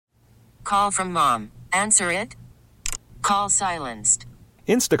Call from mom. Answer it. Call silenced.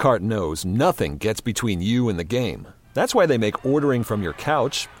 Instacart knows nothing gets between you and the game. That's why they make ordering from your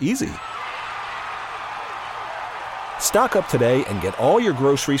couch easy. Stock up today and get all your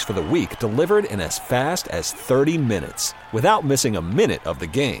groceries for the week delivered in as fast as 30 minutes without missing a minute of the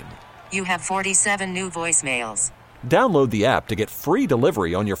game. You have 47 new voicemails. Download the app to get free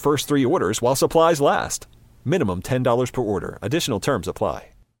delivery on your first 3 orders while supplies last. Minimum $10 per order. Additional terms apply.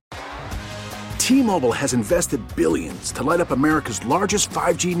 T-Mobile has invested billions to light up America's largest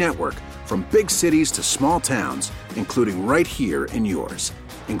 5G network, from big cities to small towns, including right here in yours.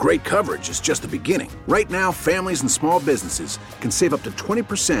 And great coverage is just the beginning. Right now, families and small businesses can save up to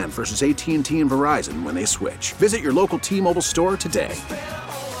 20% versus AT&T and Verizon when they switch. Visit your local T-Mobile store today.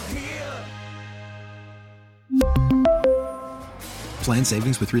 Plan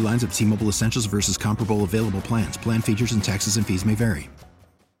savings with 3 lines of T-Mobile Essentials versus comparable available plans. Plan features and taxes and fees may vary.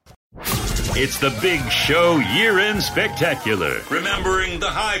 It's the Big Show Year-End Spectacular. Remembering the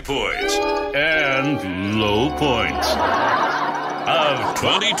high points and low points of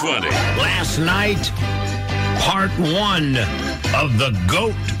 2020. Last night, part 1 of the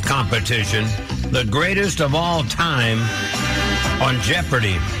GOAT competition, the greatest of all time, on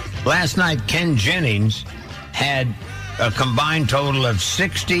Jeopardy. Last night, Ken Jennings had a combined total of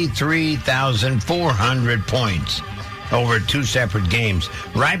 63,400 points over 2 separate games.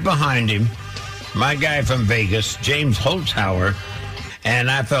 Right behind him, my guy from Vegas, James Holzhauer, and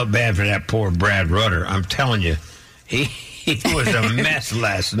I felt bad for that poor Brad Rudder. I'm telling you, he was a mess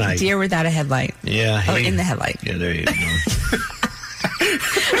last night. Deer without a headlight. Yeah. In the headlight. Yeah, there you go.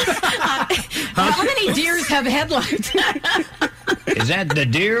 How many deers have headlights? Is that the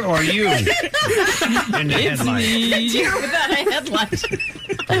deer or you in the headlight? Deer without a headlight.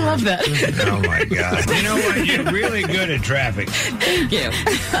 I love that. Oh, my God. You know what? You're really good at traffic. Thank you.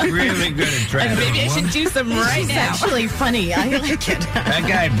 Really good at traffic. Maybe I should do some right now. It's actually funny. I like it. That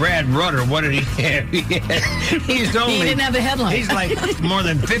guy, Brad Rudder, what did he have? He didn't have a headlight. He's like more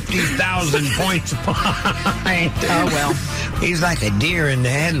than 50,000 points behind. Oh, well. He's like a deer in the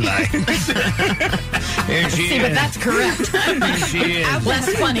headlight. Here she is. But that's correct. Here she is.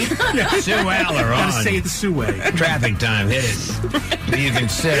 Less funny. Sue Aller on. Say it the Sue way. Traffic time. Hit it. You can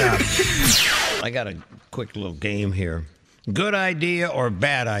sit up. I got a quick little game here. Good idea or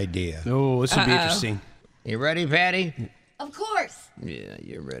bad idea? Oh, this would be interesting. You ready, Patty? Of course. Yeah,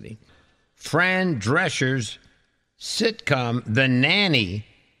 you're ready. Fran Drescher's sitcom, The Nanny,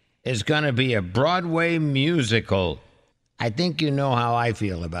 is going to be a Broadway musical. I think you know how I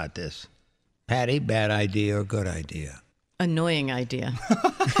feel about this. Patty, bad idea or good idea? Annoying idea.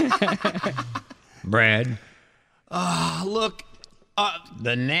 Brad? Look.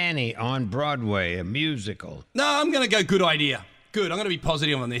 The Nanny on Broadway, a musical. No, I'm going to go good idea. Good. I'm going to be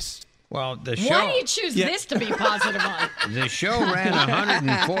positive on this. Well, the show... Why do you choose this to be positive on? The show ran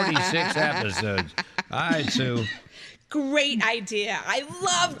 146 episodes. All right, Sue. Great idea. I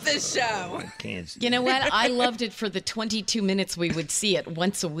love this show. You know what? I loved it for the 22 minutes we would see it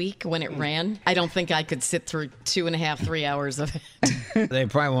once a week when it ran. I don't think I could sit through 2.5, 3 hours of it. They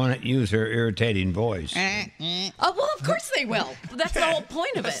probably want to use her irritating voice. Oh, well, of course they will. That's the whole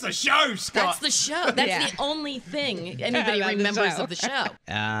point of it. That's the show, Scott. That's the show. That's the only thing anybody remembers of the show.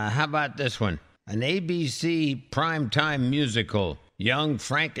 How about this one? An ABC primetime musical, Young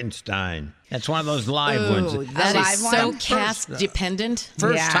Frankenstein. That's one of those live ones. That is so cast-dependent.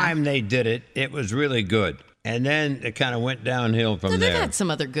 First time they did it, it was really good. And then it kind of went downhill from there. They've had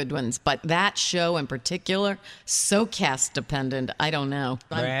some other good ones, but that show in particular, so cast-dependent, I don't know.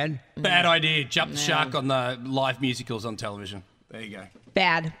 Brad? Bad idea. Jump the shark on the live musicals on television. There you go.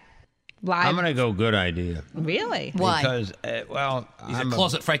 Bad. Live. I'm going to go good idea. Really? Why? Because, he's a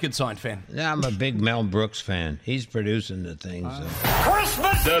closet Frankenstein fan. Yeah, I'm a big Mel Brooks fan. He's producing the thing. So.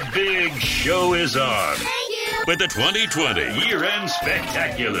 Christmas! The Big Show is on. Thank you. With the 2020 Year-End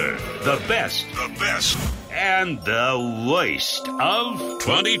Spectacular. The best, and the worst of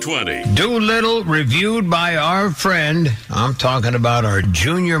 2020. Doolittle reviewed by our friend. I'm talking about our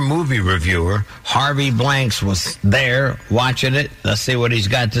junior movie reviewer. Harvey Blanks was there watching it. Let's see what he's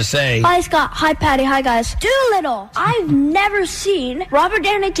got to say. Hi, Scott. Hi, Patty. Hi, guys. Doolittle. I've never seen Robert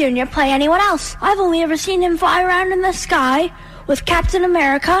Downey Jr. play anyone else. I've only ever seen him fly around in the sky with Captain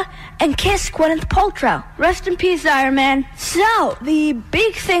America and kiss Gwyneth Paltrow. Rest in peace, Iron Man. So, the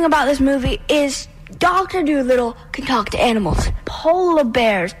big thing about this movie is Dr. Doolittle can talk to animals. Polar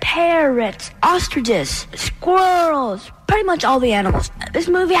bears, parrots, ostriches, squirrels, pretty much all the animals. This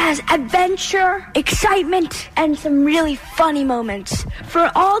movie has adventure, excitement, and some really funny moments.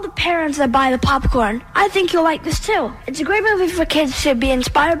 For all the parents that buy the popcorn, I think you'll like this too. It's a great movie for kids to be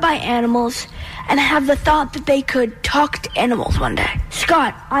inspired by animals and have the thought that they could talk to animals one day.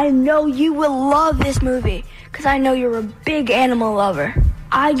 Scott, I know you will love this movie because I know you're a big animal lover.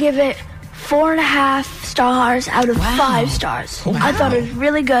 I give it 4.5 stars out of 5 stars. Wow. I thought it was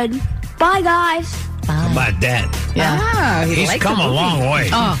really good. Bye, guys. How about that? Yeah. He's come a long way.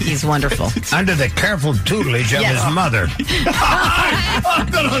 Oh, he's wonderful. Under the careful tutelage of his mother. I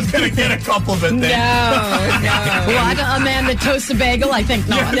thought I was going to get a compliment there. No. Well, a man that toasts a bagel, I think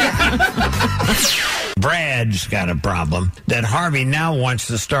not. Brad's got a problem that Harvey now wants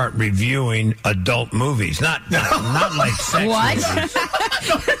to start reviewing adult movies. Not like sex movies.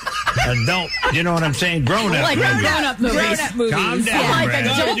 Adult, you know what I'm saying? Grown-up like movies. Grown-up movies. Calm down, like Brad.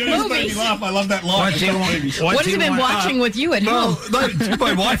 adult You just made me laugh. I love that line. What has he been watching with you at home?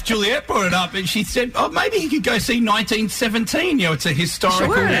 My wife Juliet brought it up, and she said, "Oh, maybe you could go see 1917. You know, it's a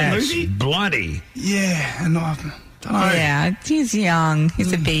historical movie. Bloody. Yeah, and I don't know. Yeah, he's young.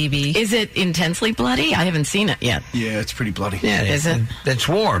 He's a baby. Is it intensely bloody? I haven't seen it yet. Yeah, it's pretty bloody. Yeah, Is it? That's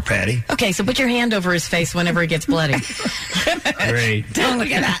war, Patty. Okay, so put your hand over his face whenever it gets bloody. Great. Don't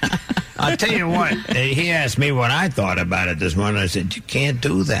look at that. I'll tell you what, he asked me what I thought about it this morning. I said, you can't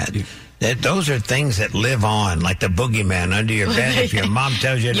do that. Those are things that live on, like the boogeyman under your bed. If your mom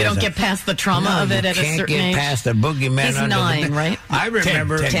tells you you don't get past the trauma of it at a certain age. You can't get past the boogeyman He's under 9, the bed. right? I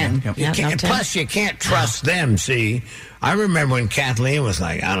remember 10. Plus, you can't trust them, see. I remember when Kathleen was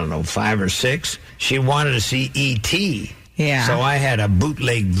like, I don't know, 5 or 6, she wanted to see E.T., Yeah. So I had a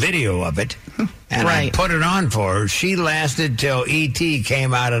bootleg video of it, and I put it on for her. She lasted till E.T.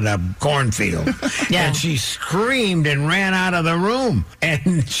 came out of the cornfield. And she screamed and ran out of the room.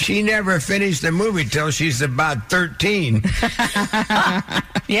 And she never finished the movie till she's about 13.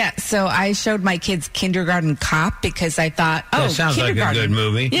 Yeah, so I showed my kids Kindergarten Cop because I thought, that sounds like a good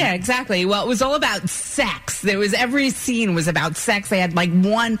movie. Yeah, exactly. Well, it was all about sex. Every scene was about sex. They had like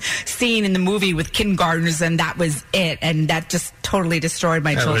one scene in the movie with kindergartners, and that was it. And that just totally destroyed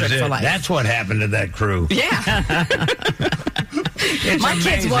my children for life. That's what happened to that crew. Yeah. My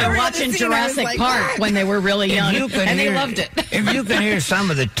kids were watching Jurassic Park when they were really young, and they loved it. If you can hear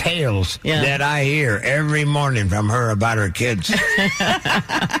some of the tales that I hear every morning from her about her kids,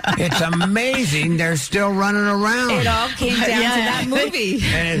 it's amazing they're still running around. It all came down to that movie.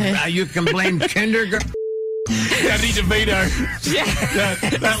 And you can blame kindergarten. Danny DeVito. Yeah.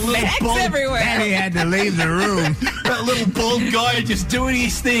 That little bald everywhere. Danny had to leave the room. That little bald guy just doing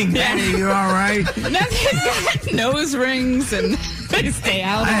his thing. Danny, you all right? Nose rings and they stay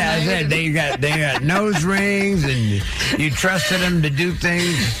out. I said they got nose rings, and you trusted them to do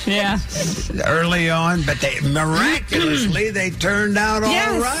things early on, but they miraculously they turned out all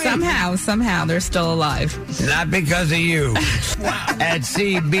right. Somehow they're still alive. Not because of you. At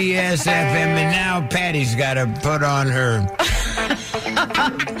CBS-FM, and now Patty's got to put on her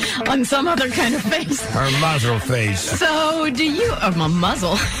on some other kind of face. Her muzzle face. So do you? My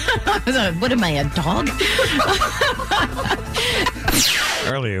muzzle. What am I, a dog?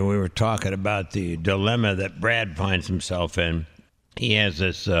 Earlier, we were talking about the dilemma that Brad finds himself in. He has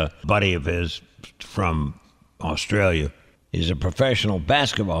this buddy of his from Australia. He's a professional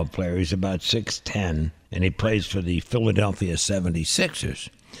basketball player. He's about 6'10", and he plays for the Philadelphia 76ers.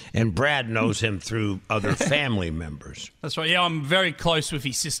 And Brad knows him through other family members. That's right. Yeah, I'm very close with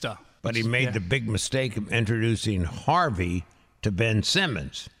his sister. But he made the big mistake of introducing Harvey to Ben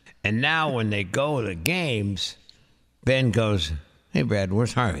Simmons. And now when they go to the games, Ben goes, "Hey, Brad,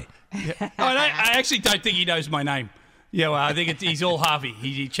 where's Harvey?" I actually don't think he knows my name. Yeah, well, I think he's all Harvey.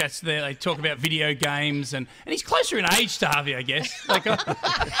 He chats there. They talk about video games, and he's closer in age to Harvey, I guess,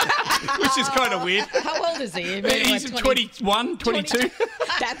 which is kind of weird. How old is he? He's 21, 22.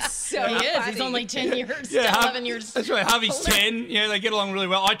 That's so he is. He's only 10 years, 11 years. That's right. Harvey's 10. Yeah, they get along really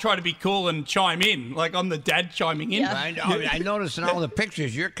well. I try to be cool and chime in, like I'm the dad chiming in. Yeah. I noticed in all the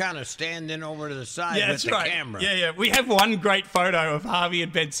pictures, you're kind of standing over to the side with the camera. Yeah. We have one great photo of Harvey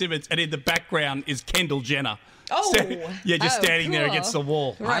and Ben Simmons, and in the background is Kendall Jenner. Oh, standing there against the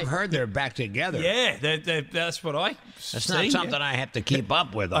wall. Right. I've heard they're back together. Yeah, that's what I That's not something I have to keep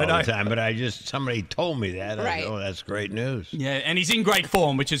up with all the time, but somebody told me that. Right. Oh, that's great news. Yeah, and he's in great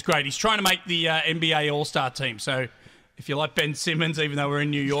form, which is great. He's trying to make the NBA All-Star team, so If you like Ben Simmons, even though we're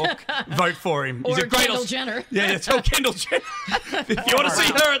in New York, vote for him. Or Kendall Jenner. Yeah, tell Kendall Jenner. If you want to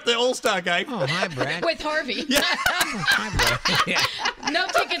see her at the All-Star game. Oh, hi, Brad. With Harvey. Yeah. Hi, Brad. Yeah. No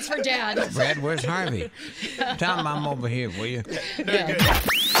tickets for Dad. Brad, where's Harvey? Tell him I'm over here, will you? Yeah.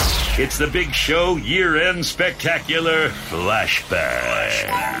 It's the Big Show Year-End Spectacular Flashback.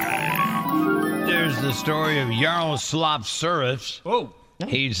 There's the story of Yaroslav Surif. Oh.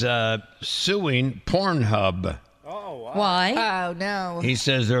 He's suing PORN HUB. Why? Oh, no. He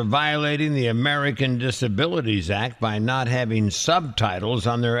says they're violating the American Disabilities Act by not having subtitles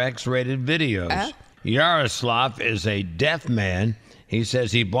on their X-rated videos. Yaroslav is a deaf man. He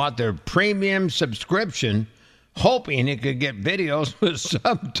says he bought their premium subscription hoping he could get videos with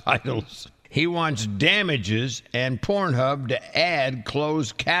subtitles. He wants damages and Pornhub to add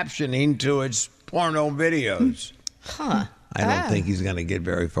closed captioning to its porno videos. Huh. I don't think he's going to get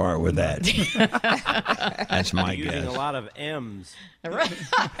very far with that. That's my guess. Using a lot of M's. Right.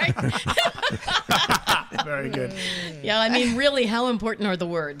 Very good. Yeah, I mean, really, how important are the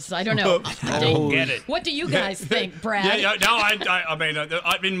words? I don't know. I don't get it. What do you guys think, Brad? Yeah, no, I mean,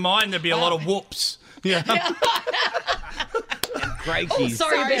 in mine, there'd be a lot of whoops. Yeah. Oh,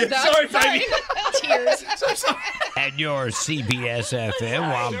 sorry, baby. Sorry, baby. Tears. Sorry. At your CBS-FM,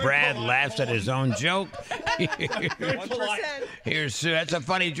 while Brad laughs at his own joke. Here's Sue. That's a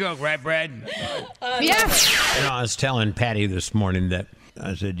funny joke, right, Brad? Yeah. You know, I was telling Patty this morning that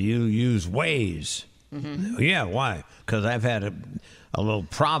I said, you use WAZE. Mm-hmm. Yeah, why? Because I've had a little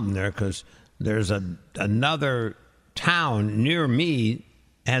problem there because there's another town near me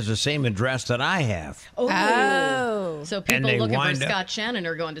has the same address that I have. Oh. So people looking for wind up- Scott Shannon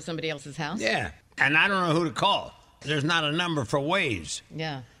are going to somebody else's house? Yeah. And I don't know who to call. There's not a number for WAZE.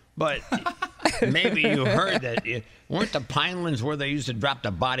 Yeah. But maybe you heard that. Weren't the Pinelands where they used to drop the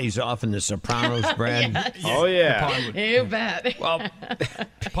bodies off in The Sopranos, Brad? Yes. Oh, yeah. You bet. Well,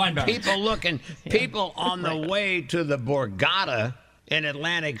 Pine Barrons. people on the way to the Borgata in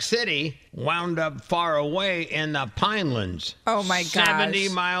Atlantic City wound up far away in the Pinelands. Oh, my gosh. 70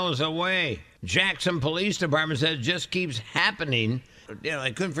 miles away. Jackson Police Department said it just keeps happening. You know,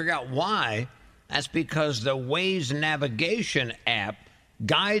 they couldn't figure out why. That's because the WAZE navigation app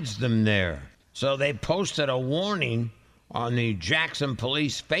guides them there. So they posted a warning on the Jackson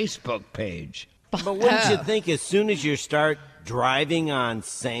Police Facebook page. But wouldn't you think as soon as you start driving on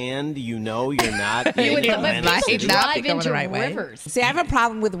sand, you know you're not You would in think Atlantic that City? people drive going into the right way. rivers. See, I have a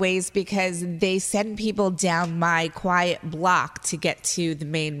problem with Waze because they send people down my quiet block to get to the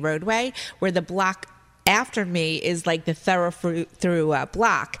main roadway, where the block after me is like the through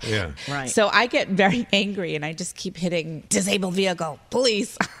block. Yeah. Right. So I get very angry and I just keep hitting disabled vehicle,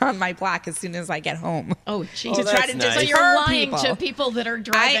 police on my block as soon as I get home. Oh, jeez. To try to nice. So you're deter lying people. to people that are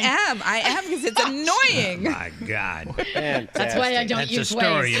driving. I am because it's annoying. Oh, my God. Fantastic. That's why I don't That's a use story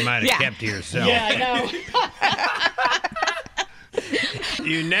Waze. you might have Yeah. kept to yourself. Yeah, I know.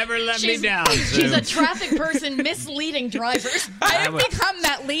 You never let me down, Sue. She's a traffic person misleading drivers. I have become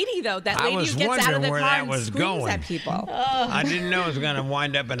that lady, though. That I lady was who gets out of the wondering where car that and was screams going. at people. I didn't know it was going to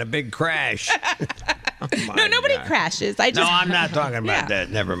wind up in a big crash. No, nobody crashes. I just No, I'm not talking about that.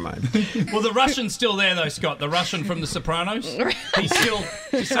 Never mind. Well, the Russian's still there, though, Scott. The Russian from The Sopranos. He's still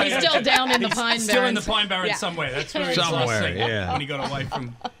down in the Pine Barrens. Still in the Pine Barrens Yeah. somewhere. That's where he was last Somewhere, seen yeah. when he got away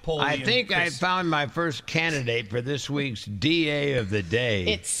from Paulie. I and think I Chris. found my first candidate for this week's DA of the day.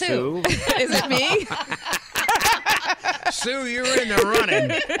 It's Sue. Is it me? Sue, you're in the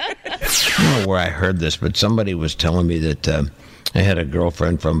running. I don't know where I heard this, but somebody was telling me that I had a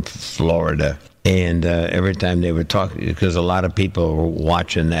girlfriend from Florida, and every time they were talking, because a lot of people were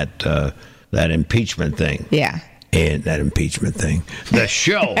watching that impeachment thing. Yeah. And that impeachment thing. The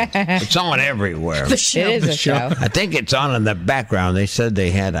show. It's on everywhere. It is a show. I think it's on in the background. They said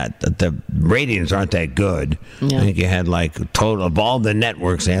they had the ratings aren't that good. Yeah. I think you had like a total of all the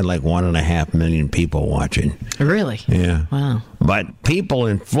networks, they had like 1.5 million people watching. Really? Yeah. Wow. But people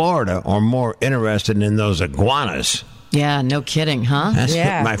in Florida are more interested in those iguanas. Yeah, no kidding, huh? That's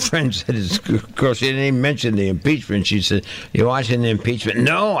Yeah. what my friend said. Of course, she didn't even mention the impeachment. She said, "You watching the impeachment?"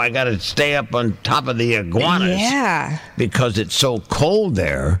 No, I got to stay up on top of the iguanas. Yeah. Because it's so cold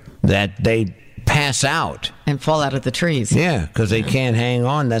there that they pass out. And fall out of the trees. Yeah, because they can't hang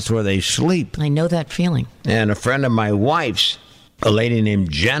on. That's where they sleep. I know that feeling. And a friend of my wife's, a lady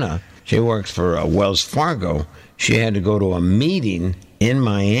named Jenna, she works for Wells Fargo. She had to go to a meeting in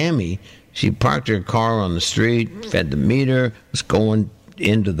Miami. She parked her car on the street, fed the meter, was going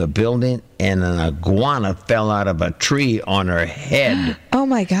into the building, and an iguana fell out of a tree on her head. Oh,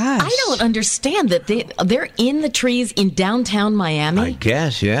 my gosh. I don't understand that they're in the trees in downtown Miami. I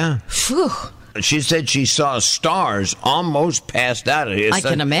guess, yeah. Phew. She said she saw stars, almost passed out. I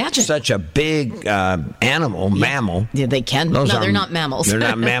can imagine. Such a big mammal. Yeah, they can. They're not mammals. They're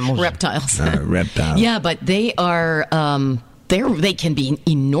not mammals? Reptiles. Reptiles. Yeah, but they are... They can be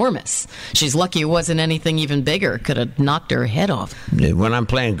enormous. She's lucky it wasn't anything even bigger. Could have knocked her head off. When I'm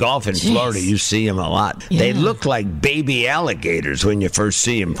playing golf in Florida, you see them a lot. Yeah. They look like baby alligators when you first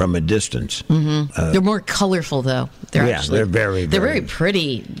see them from a distance. Mm-hmm. They're more colorful, though. They're very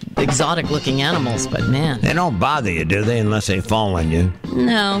pretty, exotic-looking animals. But man, they don't bother you, do they? Unless they fall on you.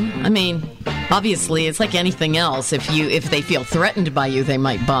 No, I mean, obviously, it's like anything else. If they feel threatened by you, they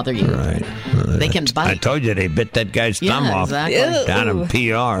might bother you. Right. They can bite. I told you they bit that guy's thumb off. Exactly. Down in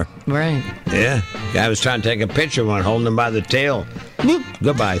PR. Right. Yeah. Guy was trying to take a picture of one, holding him by the tail.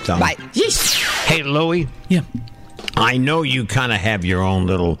 Goodbye, thumb. Bye. Hey, Louie. Yeah. I know you kind of have your own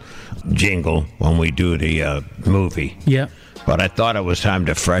little jingle when we do the movie. Yeah. But I thought it was time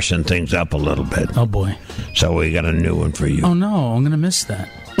to freshen things up a little bit. Oh, boy. So we got a new one for you. Oh, no. I'm going to miss that.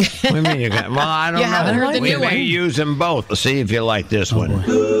 What do you mean you got? Well, I don't know. Haven't heard the we new may one. use them both. Let's see if you like this one.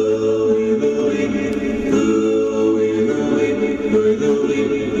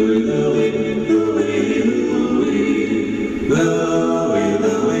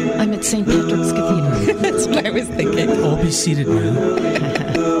 I'm at St. Patrick's Cathedral. That's what I was thinking. All be seated now.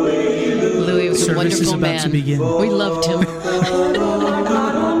 Louis was a wonderful about man. to begin. We loved him.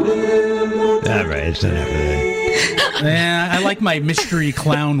 All right, it's enough of that. Yeah, I like my mystery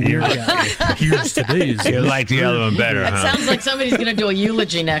clown weird guy. Here's today's. You like the other one better, That huh? sounds like somebody's going to do a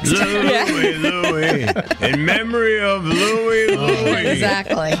eulogy next. Louie. In memory of Louie Louie.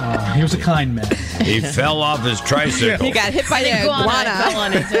 Exactly. He was a kind man. He fell off his tricycle. He got hit by an Fell iguana.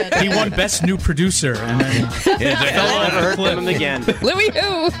 on his head. He won Best New Producer, and then I'll never heard from him again. Louis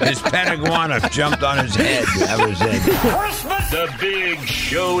who? His pet iguana jumped on his head. That was it. The big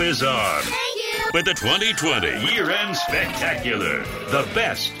show is on. With the 2020 Year-End Spectacular. The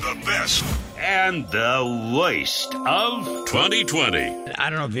best, and the worst of 2020. I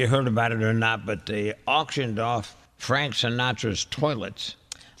don't know if you heard about it or not, but they auctioned off Frank Sinatra's toilets.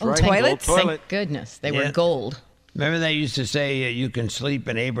 Oh, toilets? Thank goodness. They were gold. Remember they used to say you can sleep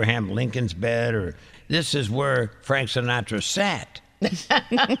in Abraham Lincoln's bed, or this is where Frank Sinatra sat.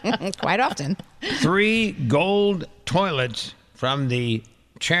 Quite often. 3 gold toilets from the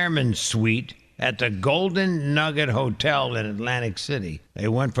chairman's suite at the Golden Nugget Hotel in Atlantic City. They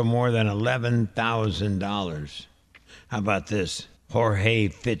went for more than $11,000. How about this? Jorge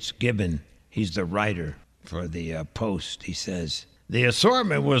Fitzgibbon, he's the writer for the Post. He says, the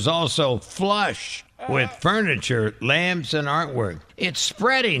assortment was also flush with furniture, lamps, and artwork. It's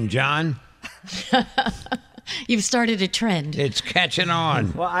spreading, John. You've started a trend. It's catching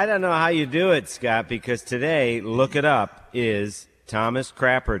on. Well, I don't know how you do it, Scott, because today, look it up, is Thomas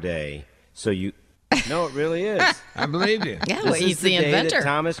Crapper Day. So you... No, it really is. I believe you. Yeah, This he's is the the day inventor. that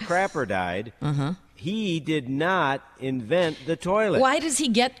Thomas Crapper died. He did not invent the toilet. Why does he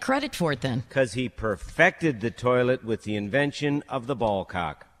get credit for it then? Because he perfected the toilet with the invention of the ball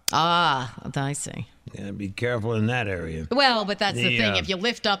cock. Ah, I see. Yeah, be careful in that area. Well, but that's the thing. The, If you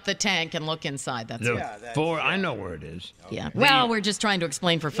lift up the tank and look inside, that's it. I know where it is. Yeah. Well, we're just trying to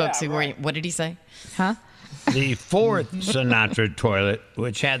explain for folks who were. What did he say? Huh? The 4th Sinatra toilet,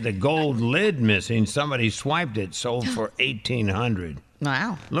 which had the gold lid missing, somebody swiped it, sold for $1,800.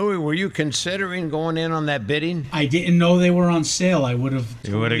 Wow. Louie, were you considering going in on that bidding? I didn't know they were on sale. I would have.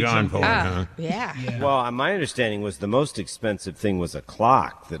 You would have gone for it, huh? Yeah. Well, my understanding was the most expensive thing was a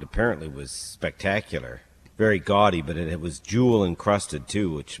clock that apparently was spectacular. Very gaudy, but it was jewel encrusted too,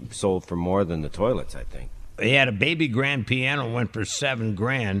 which sold for more than the toilets, I think. He had a baby grand piano, went for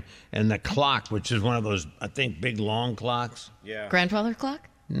 $7,000, and the clock, which is one of those, I think, big long clocks. Yeah. Grandfather clock?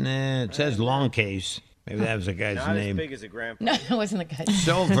 Nah, it says long case. Maybe that was the guy's Not name. as big as a grandpa. No, it wasn't the guy.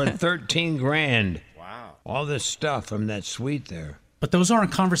 Sold for $13,000. Wow. All this stuff from that suite there. But those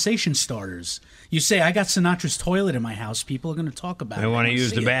aren't conversation starters. You say, I got Sinatra's toilet in my house. People are going to talk about it. They want to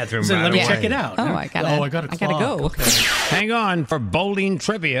use the bathroom So right let me away. check it out. I gotta go. Okay. Hang on for bowling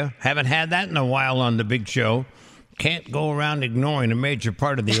trivia. Haven't had that in a while on the big show. Can't go around ignoring a major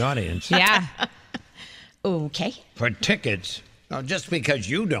part of the audience. Yeah. Okay. For tickets, no, just because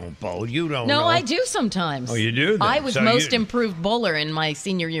you don't bowl, you don't No, know. I do sometimes. Oh, you do? Then? I was So most you- improved bowler in my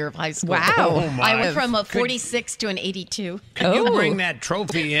senior year of high school. Wow. Oh, my. I went from a 46 to an 82. Can you bring that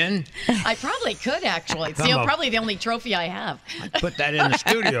trophy in? I probably could, actually. It's Come on. probably the only trophy I have. Put that in the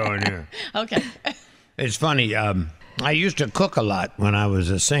studio in here. Okay. It's funny. I used to cook a lot when I was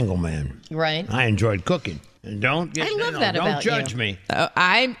a single man. Right. I enjoyed cooking. And don't get, I love that don't about judge you. me.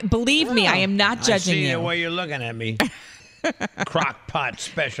 Believe me, I am not I judging see you. the way you're looking at me. crock pot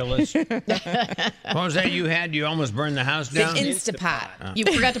specialist. What was that you had? You almost burned the house down? The Instapot. You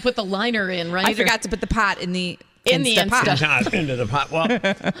forgot to put the liner in, right? I forgot to put the pot in the the Instapot. Into the pot. Well,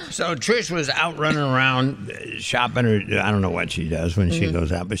 so Trish was out running around shopping, or I don't know what she does when she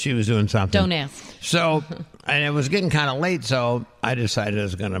goes out, but she was doing something. Don't ask. So, and it was getting kind of late, so I decided I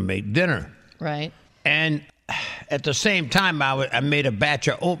was going to make dinner. Right. And at the same time, I made a batch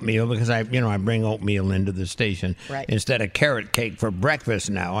of oatmeal because I bring oatmeal into the station. Right. Instead of carrot cake for breakfast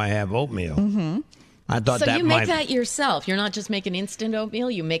now, I have oatmeal. Mm-hmm. I thought so that you make that yourself. You're not just making instant oatmeal.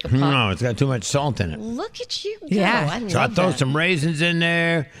 You make a pot. No, it's got too much salt in it. Look at you go. Yeah. I So I love throw that. some raisins in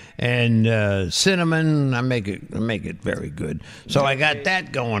there and cinnamon. I make it very good. So I got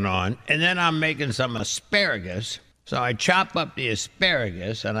that going on, and then I'm making some asparagus. So I chop up the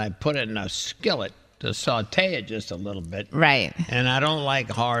asparagus and I put it in a skillet to saute it just a little bit. Right. And I don't like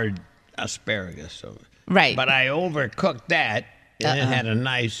hard asparagus. So. Right. But I overcooked that, and it had a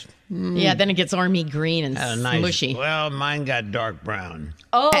nice... Yeah, then it gets army green and had a nice, mushy. Well, mine got dark brown.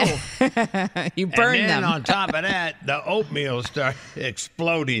 Oh. You burned and then them. on top of that, the oatmeal started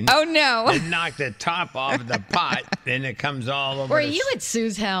exploding. Oh, no. It knocked the top off the pot, and it comes all over. Were you at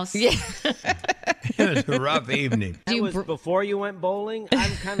Sue's house? Yeah. It was a rough evening. That was before you went bowling?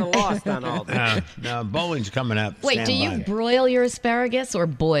 I'm kind of lost on all this. No, bowling's coming up. Wait, Stand do you by. broil your asparagus or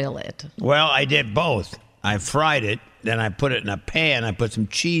boil it? Well, I did both. I fried it, then I put it in a pan. I put some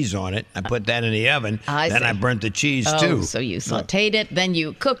cheese on it. I put that in the oven. Then see. I burnt the cheese, Oh, too. so you sauteed it, then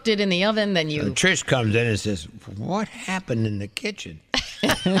you cooked it in the oven, then you... Trish comes in and says, "What happened in the kitchen?"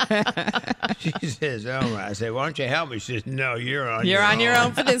 She says, "Oh, I say, why don't you help me?" She says, "No, you're on your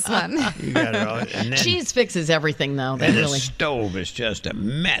own for this one." You got it all. And then, Cheese fixes everything, though. They and really... the stove is just a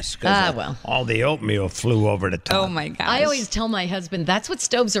mess because well. all the oatmeal flew over the top. Oh, my gosh. I always tell my husband, that's what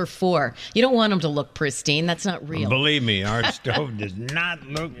stoves are for. You don't want them to look pristine. That's not real. Believe me, our stove does not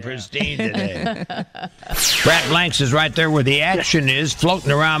look pristine today. Brad Blanks is right there where the action is,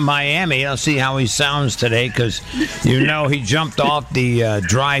 floating around Miami. I'll see how he sounds today because he jumped off the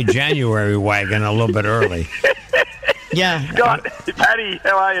dry January wagon a little bit early. Yeah. Scott, Patty,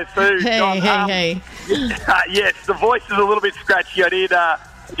 how are you, Sue? Hey, John, hey. Yes, the voice is a little bit scratchy. I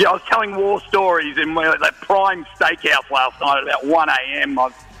was telling war stories in that prime steakhouse last night at about 1 a.m. I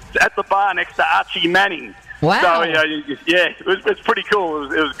was at the bar next to Archie Manning. Wow. So, it's pretty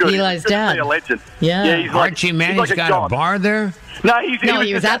cool. It was good. Eli's Good to dad. see a legend. Yeah. He's like, Archie Manning's he's like got god. a bar there? No,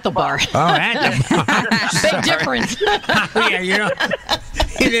 he was at the bar. Oh, at the bar. Big difference. Yeah,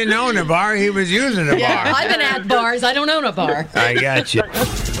 he didn't own a bar. He was using a Yeah, bar. I've been at bars. I don't own a bar. I got you.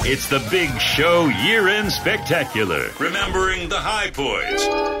 It's the Big Show Year-End Spectacular. Remembering the high points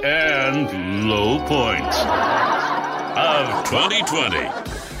and low points of 2020.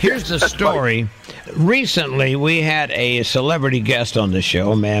 Here's the story. Recently, we had a celebrity guest on the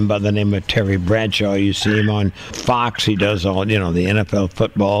show, a man by the name of Terry Bradshaw. You see him on Fox. He does all, the NFL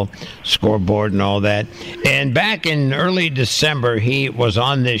football scoreboard and all that. And back in early December, he was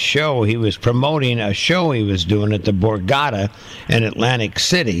on this show. He was promoting a show he was doing at the Borgata in Atlantic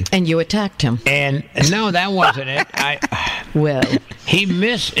City. And you attacked him. And no, that wasn't it. He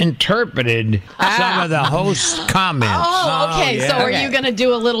misinterpreted some of the host's comments. Oh, okay. Yeah. So are you going to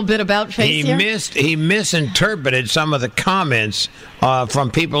do a little bit about face here? He misinterpreted some of the comments from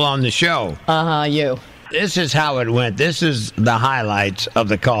people on the show. You. This is how it went. This is the highlights of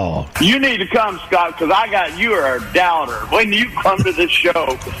the call. You need to come, Scott, because you are a doubter. When you come to this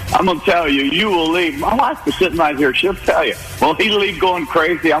show, I'm going to tell you, you will leave. My wife was sitting right here. She'll tell you. Well, he'll leave going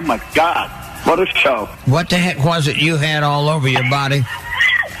crazy. Oh, my God. What a show. What the heck was it you had all over your body?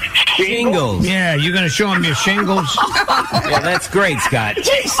 Shingles. Yeah, you're going to show him your shingles? Yeah, that's great, Scott.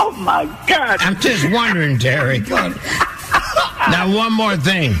 Oh, my God. I'm just wondering, Terry. Now, one more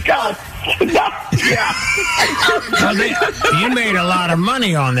thing. God. Yeah. Well, you made a lot of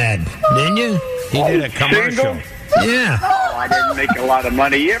money on that, didn't you? You did a commercial. Shingles? Yeah. Oh, I didn't make a lot of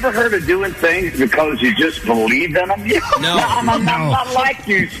money. You ever heard of doing things because you just believe in them? No. I'm not like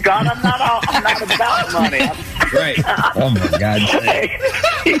you, Scott. I'm not about money. Right. Oh, my God.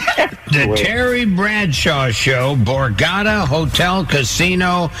 The Terry Bradshaw Show, Borgata Hotel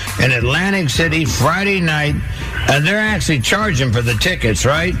Casino in Atlantic City, Friday night. And they're actually charging for the tickets,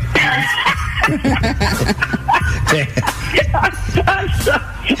 right?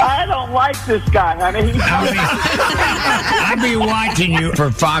 I don't like this guy, honey. I'll be watching you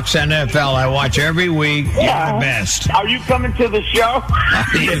for Fox NFL. I watch every week. Yeah. You're the best. Are you coming to the show?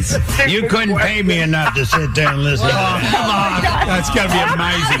 You couldn't pay me enough to sit there and listen. Oh, come on. That's going to be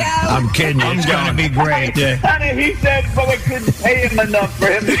amazing. I'm kidding you. It's going to be great. Yeah. Honey, he said, but we couldn't pay him enough for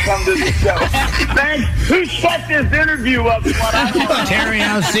him to come to the show. Thanks. Who set this interview up? Terry,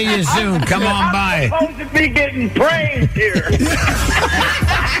 I'll see you soon. Come on by. I'm supposed to be getting praised here.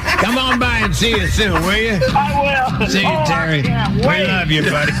 Come on by and see you soon, will you? I will. See you, Terry. We love you,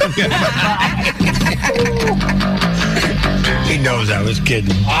 buddy. He knows I was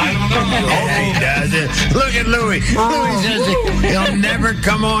kidding. I don't know. He does it. Look at Louie. Louie says he'll never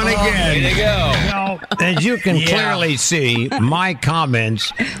come on again. There you go. Well, as you can clearly see, my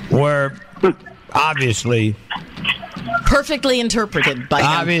comments were obviously perfectly interpreted by him.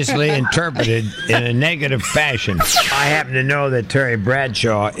 Obviously interpreted in a negative fashion. I happen to know that Terry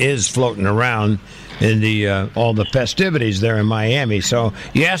Bradshaw is floating around in the all the festivities there in Miami. So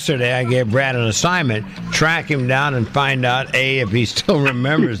yesterday I gave Brad an assignment, track him down and find out, A, if he still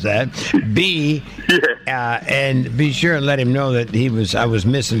remembers that, B, and be sure and let him know that I was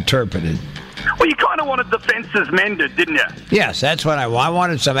misinterpreted. Well, you kind of wanted the fences mended, didn't you? Yes, that's what I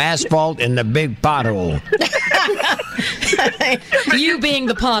wanted some asphalt in the big pothole. You being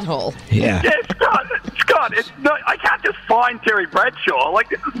the pothole. Yeah. Yeah, Scott, I can't just find Terry Bradshaw. Like,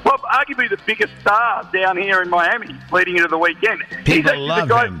 this is arguably the biggest star down here in Miami leading into the weekend. People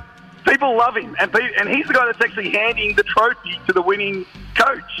love him. People love him, and he's the guy that's actually handing the trophy to the winning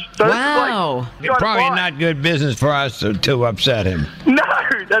coach. So wow. It's probably not good business for us to upset him. No,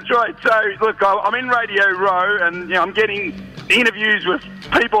 that's right. So, look, I'm in Radio Row, and I'm getting interviews with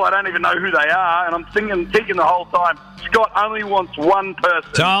people I don't even know who they are, and I'm thinking the whole time, Scott only wants one person.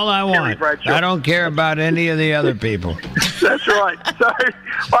 That's all I want. Bradshaw. I don't care about any of the other people. That's right. So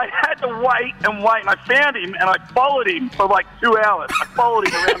I had to wait, and I found him, and I followed him for like 2 hours. I followed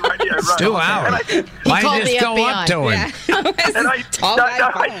him around Radio Row. 2 hours? Why didn't you just go up to him?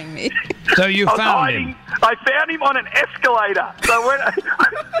 Following me. So you found him. I found him on an escalator. So when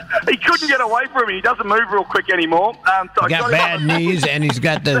he couldn't get away from me. He doesn't move real quick anymore. So he got bad knees, and he's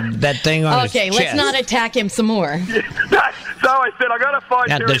got that thing on his chest. Okay, let's not attack him some more. So I said, I got to find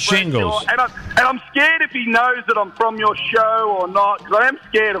Terry the shingles. Bradshaw, and I'm scared if he knows that I'm from your show or not, because I am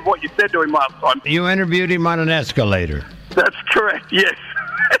scared of what you said to him last time. You interviewed him on an escalator. That's correct, yes.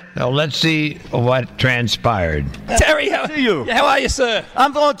 So let's see what transpired. Terry, how are you? How are you, sir?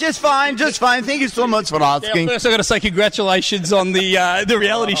 I'm just fine. Thank you so much for asking. First, I've got to say congratulations on the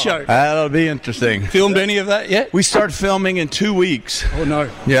reality show. That'll be interesting. Filmed any of that yet? We start filming in 2 weeks. Oh, no.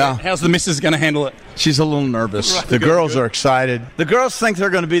 Yeah. How's the missus going to handle it? She's a little nervous. Right, the girls are excited. The girls think they're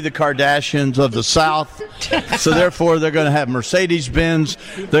going to be the Kardashians of the South, so therefore they're going to have Mercedes-Benz.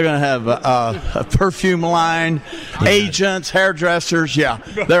 They're going to have a perfume line, agents, hairdressers. Yeah,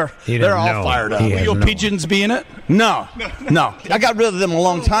 they're all fired up. Will your pigeons be in it? No. I got rid of them a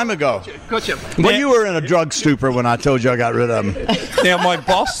long time ago. Gotcha. Well, you were in a drug stupor when I told you I got rid of them. Now, my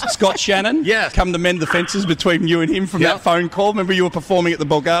boss, Scott Shannon, come to mend the fences between you and him from that phone call. Remember you were performing at the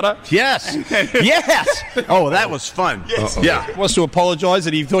Borgata? Yes. Oh, that was fun. Yes. Yeah. Wants to apologise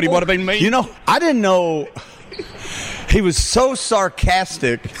that he thought he might have been me. I didn't know. He was so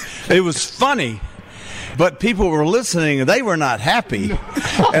sarcastic. It was funny. But people were listening, and they were not happy.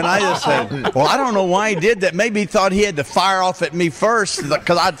 And I just said, well, I don't know why he did that. Maybe he thought he had to fire off at me first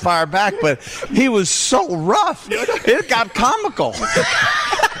because I'd fire back. But he was so rough. It got comical.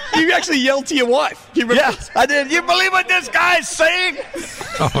 You actually yelled to your wife. Yes, I did. You believe what this guy's saying?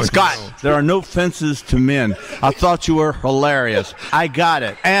 Scott, there are no fences to mend. I thought you were hilarious. I got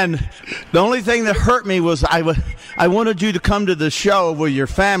it. And the only thing that hurt me was I wanted you to come to the show with your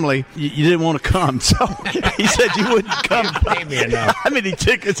family. You didn't want to come. So he said you wouldn't come. How many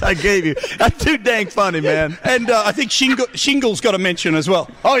tickets I gave you? That's too dang funny, man. And I think Shingles got a mention as well.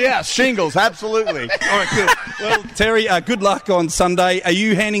 Oh, yeah, Shingles, absolutely. All right, good. Well, Terry, good luck on Sunday. Are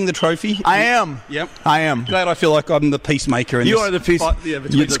you handing the trophy? I am. Yep. I am. Glad I feel like I'm the peacemaker in you this. You are the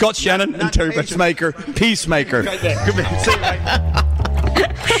peacemaker. Scott Shannon and Terry Bradshaw. Peacemaker.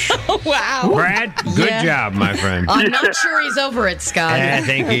 Wow. Brad, good job, my friend. I'm not sure he's over it, Scott. I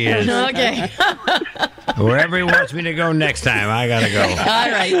think he is. Okay. Wherever he wants me to go next time, I got to go.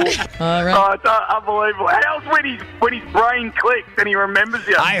 All right. Oh, it's unbelievable. How's when his brain clicks and he remembers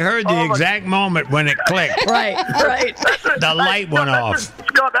you? I heard the exact moment when it clicked. Right. The light went off.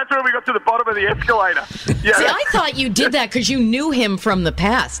 Scott, that's when we got to the bottom of the escalator. Yeah. See, I thought you did that because you knew him from the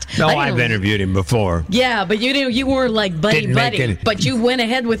past. No, I've interviewed him before. Yeah, but you were like buddy, but you went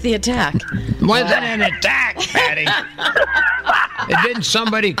ahead with the attack. Wasn't an attack, Patty. Didn't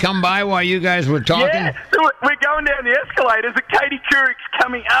somebody come by while you guys were talking? Yeah, so we're going down the escalators, and Katie Couric's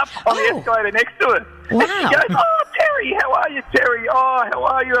coming up on the escalator next to us. Wow. And she goes, "Oh, Terry, how are you, Terry? Oh, how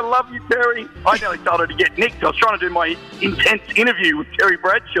are you? I love you, Terry." I nearly told her to get nicked. I was trying to do my intense interview with Terry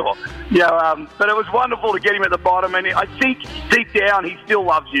Bradshaw. But it was wonderful to get him at the bottom, and I think deep down he still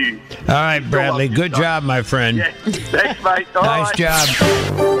loves you. All right, Bradley, good job, my friend. Yeah. Thanks, mate. All nice right. job.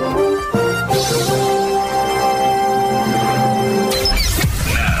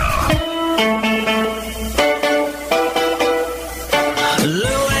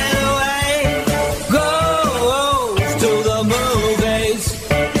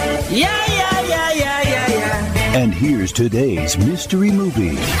 And here's today's mystery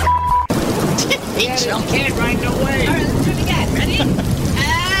movie. Can't ride no way. All right, let's do it again. Ready?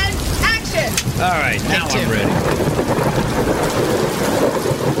 And action. All right, now I'm ready.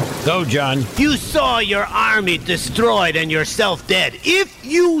 Go, John. You saw your army destroyed and yourself dead. If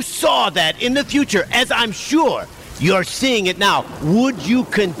you saw that in the future, as I'm sure you're seeing it now, would you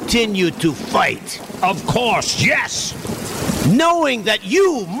continue to fight? Of course, yes. Knowing that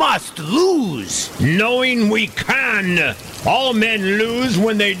you must lose. Knowing we can. All men lose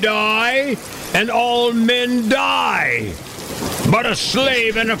when they die, and all men die. But a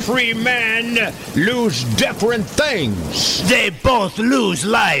slave and a free man lose different things. They both lose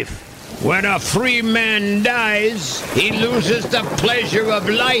life. When a free man dies, he loses the pleasure of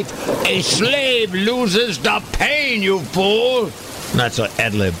life. A slave loses the pain, you fool. That's an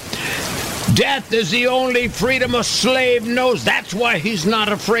ad-lib. Death is the only freedom a slave knows. That's why he's not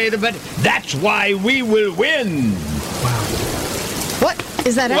afraid of it. That's why we will win. What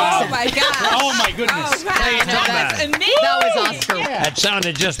is that accent? Oh, my gosh. Oh, my goodness. Oh, wow. That's amazing. That was Oscar. That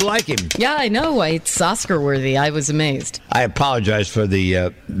sounded just like him. Yeah, I know. It's Oscar-worthy. I was amazed. I apologize for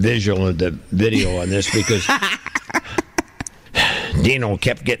the visual and the video on this because Dino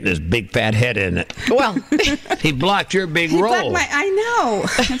kept getting his big fat head in it. Well, he blocked your big He roll. blocked I know.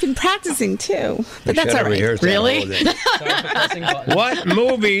 I've been practicing too. But that's all right. Really? What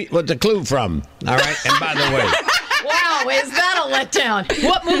movie was the clue from? All right. And by the way. Wow, is that a letdown?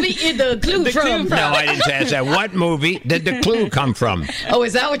 What movie is the clue from? No, I didn't ask that. What movie did the clue come from? Oh,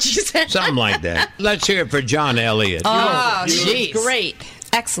 is that what you said? Something like that. Let's hear it for John Elliott. Oh, jeez. Great.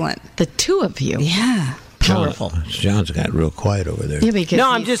 Excellent. The two of you. Yeah. Powerful. John's got real quiet over there. Yeah, because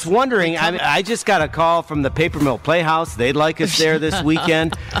No, I'm just wondering. I just got a call from the Paper Mill Playhouse. They'd like us there this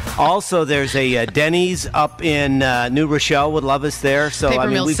weekend. Also, there's a Denny's up in New Rochelle would love us there. So Paper I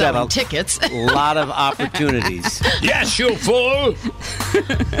mean, Mill's we've got selling a tickets. lot of opportunities. Yes, you fool!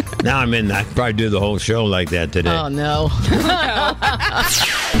 Now I'm in. I probably do the whole show like that today. Oh, no.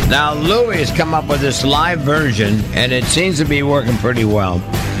 Now, Louie has come up with this live version, and it seems to be working pretty well.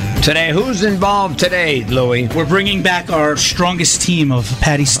 Today, who's involved today, Louie? We're bringing back our strongest team of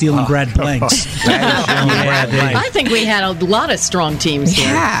Patty Steele and Brad Blanks. I think we had a lot of strong teams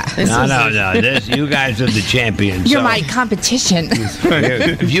here. Yeah. No. You guys are the champions. You're my competition.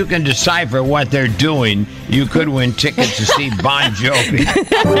 If you can decipher what they're doing, you could win tickets to see Bon Jovi.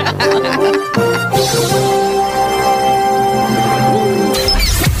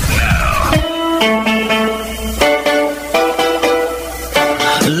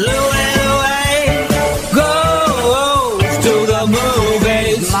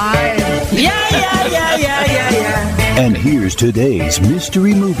 And here's today's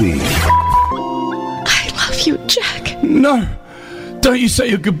mystery movie. I love you, Jack. No. Don't you say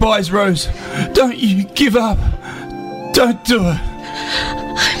your goodbyes, Rose. Don't you give up. Don't do it.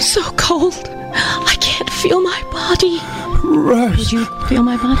 I'm so cold. I can't feel my body. Rose. Did you feel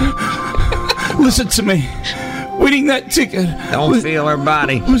my body? Listen to me. Winning that ticket. Don't feel her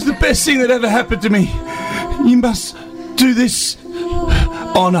body. Was the best thing that ever happened to me. You must do this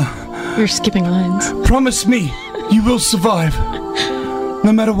honor. You're skipping lines. Promise me you will survive.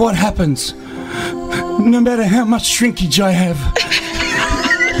 No matter what happens. No matter how much shrinkage I have.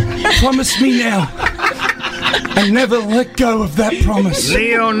 Promise me now. And never let go of that promise.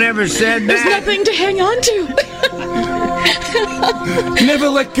 Leo never said that. There's nothing to hang on to. Never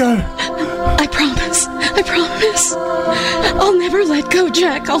let go. I promise. I promise. I'll never let go,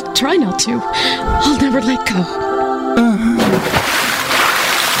 Jack. I'll try not to. I'll never let go.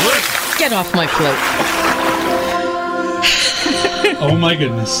 Get off my float. Oh, my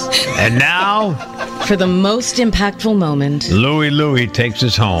goodness. And now, for the most impactful moment, Louie Louie takes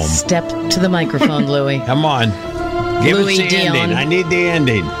us home. Step to the microphone, Louie. Come on. Give Louie us the ending. I need the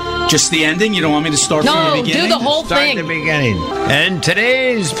ending. Just the ending? You don't want me to start from the beginning? No, do the whole thing. Start the beginning. And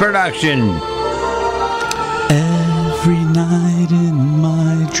today's production. Every night in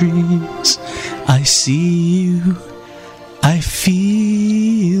my dreams, I see you, I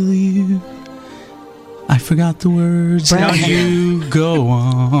feel you. I forgot the words. Brad. Now you go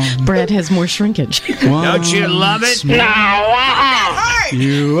on. Brad has more shrinkage. Don't you love it?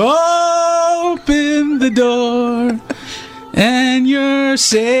 You open the door, and you're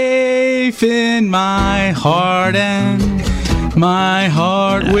safe in my heart, and my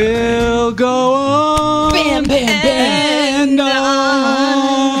heart will go on. Bam, bam, bam. And on.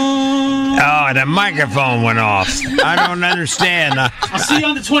 Oh, the microphone went off. I don't understand. I'll see you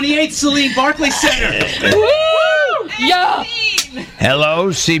on the 28th, Celine Barclay Center. Woo! Yeah. Hello,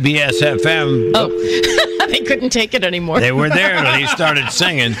 CBS-FM. Oh, they couldn't take it anymore. They were there till he started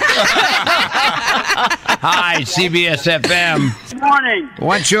singing. Hi, CBS-FM. Good morning.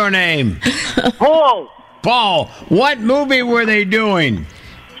 What's your name? Paul. Paul. What movie were they doing?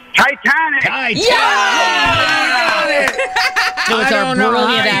 Titanic. Titanic. Yeah! It was I our don't know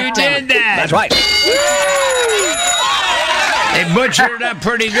brilliant how you acting. did that. That's right. They butchered it up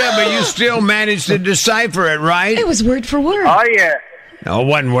pretty good, but you still managed to decipher it, right? It was word for word. Oh, yeah. No,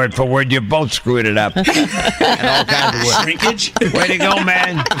 one word for word. You both screwed it up. And all kinds of words. Shrinkage? Way to go,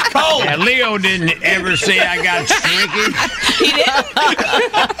 man. Cold. Yeah, Leo didn't ever say I got shrinkage. He did? I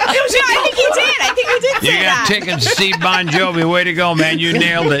think he did You say got that. tickets to see Bon Jovi. Way to go, man. You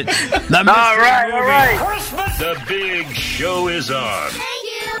nailed it. All right. The big show is on.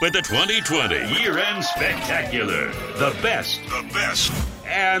 With the 2020 year-end spectacular. The best,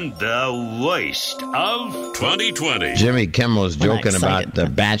 and the worst of 2020. Jimmy Kimmel's joking about the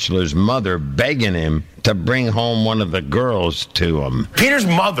bachelor's mother begging him to bring home one of the girls to him. Peter's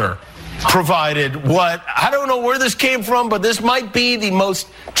mother provided what, I don't know where this came from, but this might be the most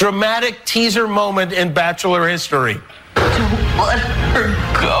dramatic teaser moment in Bachelor history. Let her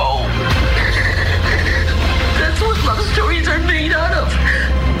go. That's what love stories are made out of.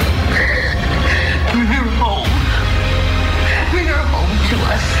 Bring her home. Bring her home to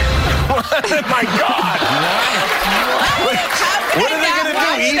us. Oh my God! What are they going to do?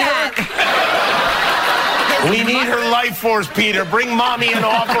 Eat her? We need her life force, Peter. Bring mommy an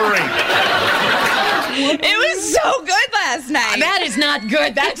offering. It was so good last night. That is not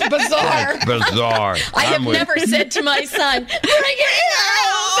good. That's bizarre. That's bizarre. I have never said to my son, bring it here.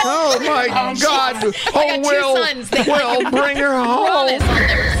 Oh, my God. I got two sons. They Will, bring her home. Promise I'll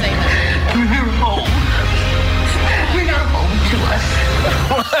never say that. Bring her home. Bring her home to us.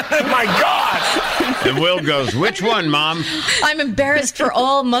 Oh my God! And Will goes, which one, Mom? I'm embarrassed for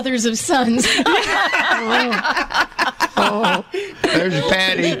all mothers of sons. Oh, there's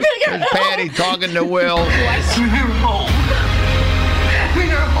Patty. There's Patty talking to Will. Bring her home. Bring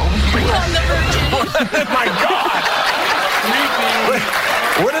her home to us. Oh my God!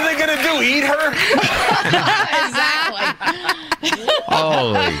 What are they going to do? Eat her? Exactly.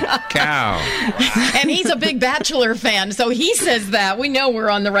 Holy cow. And he's a big Bachelor fan, so he says that. We know we're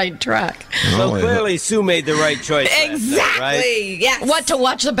on the right track. So clearly Sue made the right choice. Exactly. Last night, right? Yes. What, to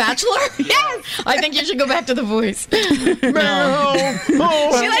watch The Bachelor? Yes. I think you should go back to The Voice. But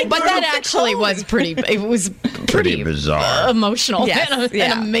that actually was pretty. It was pretty bizarre, emotional, Yes,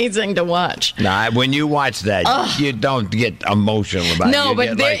 and amazing to watch. Nah, when you watch that, you don't get emotional about it. No, You but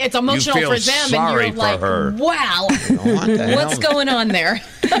get, they- like, it's emotional you feel for them, and sorry you're for like, her. wow, what's going on there?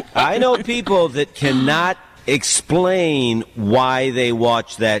 I know people that cannot explain why they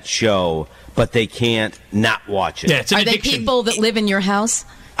watch that show, but they can't not watch it. Yeah, it's an Are they addiction. people that live in your house?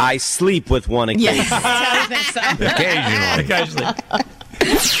 I sleep with one occasionally. Yes, I think so. Occasionally.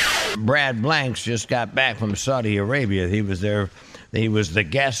 Brad Blanks just got back from Saudi Arabia. He was there. He was the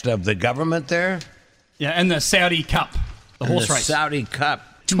guest of the government there. Yeah, and the Saudi Cup, the horse race. Saudi Cup.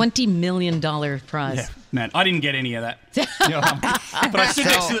 $20 million prize. Yeah, man, I didn't get any of that. But I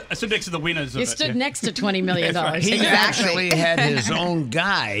stood next to the winners of You it. stood yeah. next to $20 million. That's right. He Exactly. actually had his own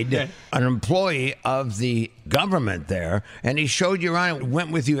guide, an employee of the government there, and he showed you around,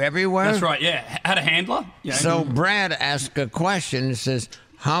 went with you everywhere. That's right, yeah. Had a handler. Yeah. So Brad asked a question and says,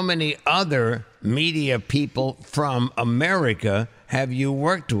 how many other media people from America have you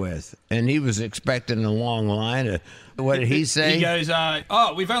worked with? And he was expecting a long line. What did he say? He goes,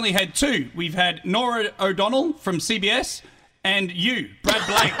 we've only had two. We've had Nora O'Donnell from CBS and you, Brad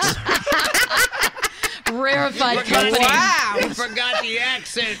Blanks. Rarefied company. Wow. He forgot the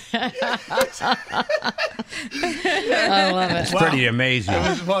accent. I love it. It's pretty amazing.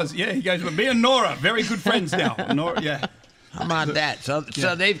 It was, yeah. He goes, well, me and Nora, very good friends now. Nora, yeah. How about that? So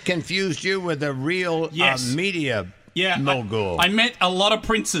they've confused you with a real Yes. media Yeah. No go. I met a lot of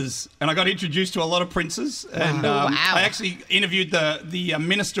princes, and I got introduced to a lot of princes. And I actually interviewed the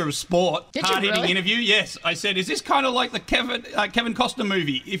Minister of Sport. Did you Hard-hitting really? interview. Yes. I said, is this kind of like the Kevin Costner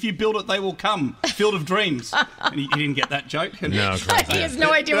movie? If you build it, they will come. Field of Dreams. And he didn't get that joke. And No, of course He has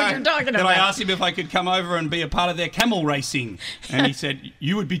no idea what you're talking then about. I asked him if I could come over and be a part of their camel racing. And he said,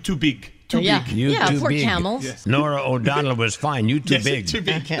 you would be too big. Too Yeah. big. You too poor big. camels. Yes. Nora O'Donnell was fine. You too Yes, big. too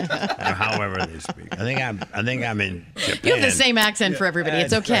big. Or however they speak. I think I'm in Japan. You have the same accent for everybody.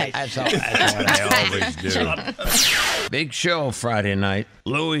 It's okay. That's what I always do. Big show Friday night.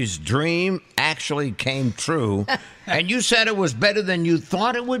 Louie's dream actually came true. And you said it was better than you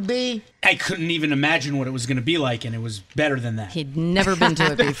thought it would be? I couldn't even imagine what it was going to be like, and it was better than that. He'd never been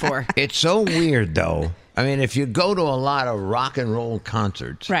to it before. It's so weird, though. I mean, if you go to a lot of rock and roll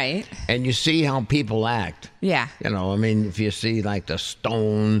concerts, Right. and you see how people act, Yeah. you know, I mean, if you see like the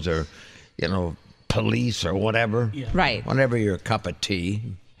Stones or, you know, Police or whatever, Right. whatever your cup of tea,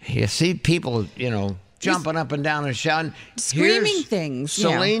 you see people, you know, jumping up and down and shouting. Screaming Here's things, yeah.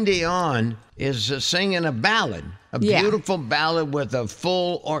 Celine Dion is singing a ballad, a Yeah. beautiful ballad with a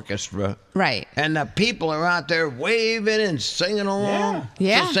full orchestra. Right. And the people are out there waving and singing along.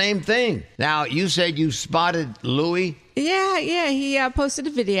 Yeah. It's the same thing. Now, you said you spotted Louie. Yeah, he posted a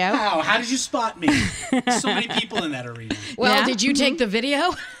video. How did you spot me? So many people in that arena. Well, Yeah. did you take the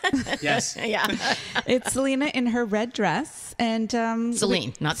video? Yes. Yeah. It's Selena in her red dress and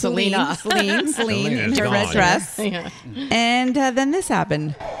Celine, not Selena. Celine in Selena's her red gone. dress. Yeah. And then this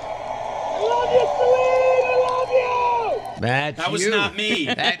happened. That's That was you. not me.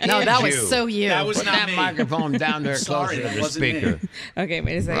 No, is that was you. so you. That was Put not that me. microphone down there Sorry, closer to that the wasn't me. speaker. Okay,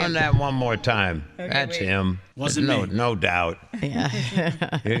 wait a second. Run that one more time. That's wait. him. Wasn't no, me. no doubt. Yeah.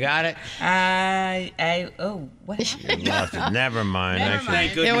 You got it? What happened? You lost it. Never mind. Never I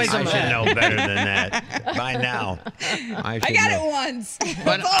should, mind. It was I a should mess. know better than that by now. I should got know. it once.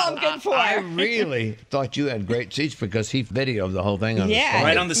 But That's all I'm good for. I really thought you had great seats because he videoed the whole thing on Yeah. the stage.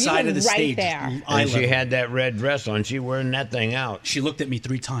 Right on the side of the right stage. there. Eye And she level. had that red dress on. She wearing that thing out. She looked at me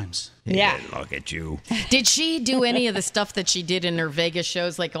 3 times. Yeah. Look at you. Did she do any of the stuff that she did in her Vegas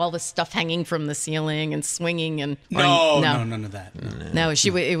shows, like all the stuff hanging from the ceiling and swinging and? No, none of that. No,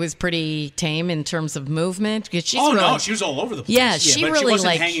 it was pretty tame in terms of movement. 'Cause she's Oh, really, no, she was all over the place. Yeah, she but really, she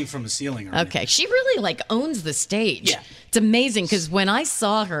wasn't like- hanging from the ceiling or anything. Okay, she really like owns the stage. Yeah. It's amazing because when I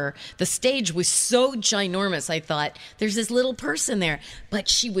saw her, the stage was so ginormous. I thought there's this little person there, but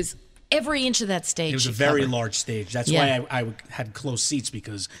she was every inch of that stage. It was she a very covered. large stage. That's Yeah. why I had close seats,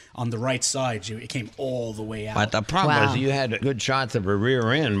 because on the right side, it came all the way out. But the problem Wow. is you had good shots of her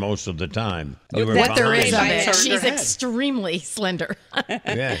rear end most of the time. You were What there is of behind. it. Turned her She's head. extremely slender.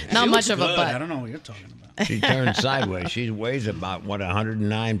 Yeah. Not She much looks of a good. butt. I don't know what you're talking about. She turned sideways. She weighs about,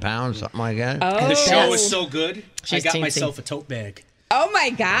 109 pounds, something like that? The show Yes. was so good, She's I got teensy. myself a tote bag. Oh my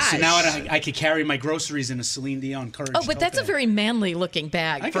gosh. So now I could carry my groceries in a Celine Dion Courage Oh, but tote that's a bag. very manly looking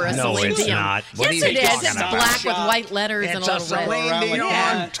bag for a No, Celine it's Dion. not. What Yes, are it you is. talking It's about? black with white letters and It's a a little red. Celine around like Dion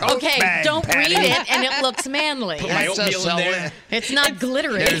that. tote Okay, bag, don't Patty. read it, and it looks manly. Put my That's a oatmeal in there. Celine- It's not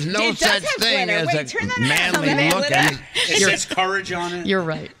glittery. There's no It does such have thing glitter. as Wait, a turn that manly around. looking. It says Courage on it. You're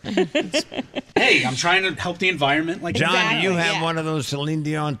right. Hey, I'm trying to help the environment. Like John, do you Exactly, have yeah. one of those Celine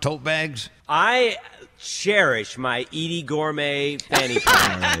Dion tote bags? I cherish my Edie Gourmet fanny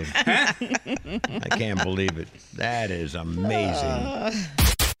pack. I can't believe it. That is amazing.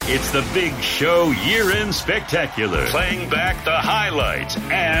 It's the Big Show Year-End Spectacular. Playing back the highlights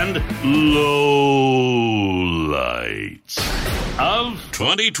and lowlights of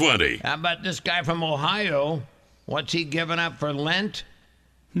 2020. How about this guy from Ohio? What's he giving up for Lent?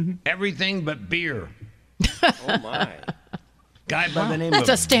 Everything but beer. Oh, my. Guy by the name That's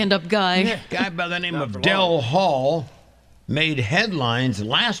of a stand-up guy. Guy by the name of Del Hall made headlines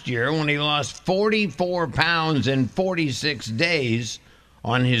last year when he lost 44 pounds in 46 days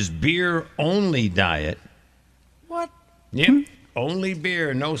on his beer-only diet. What? Yep, only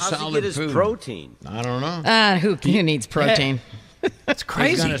beer, no How's solid he get his food. protein? I don't know. Who needs protein? That's He's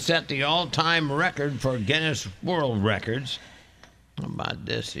crazy. going to set the all-time record for Guinness World Records. How about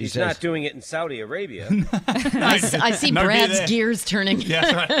this? He's not doing it in Saudi Arabia. I see No beer Brad's there. gears turning. Yeah,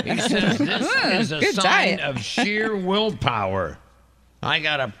 that's right. He says this is a Good sign diet. of sheer willpower. I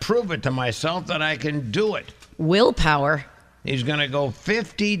got to prove it to myself that I can do it. Willpower. He's going to go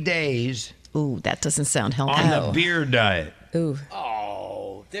 50 days Ooh, that doesn't sound healthy. on the beer diet. Ooh.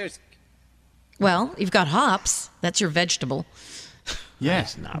 Oh, there's... Well, you've got hops. That's your vegetable.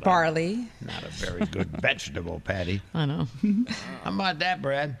 Yes. Barley. Not a very good vegetable, Patty. I know. How about that,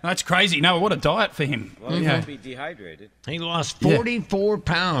 Brad? That's crazy. No, what a diet for him. Well, he won't be dehydrated. He lost 44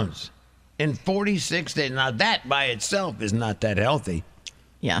 pounds in 46 days. Now, that by itself is not that healthy.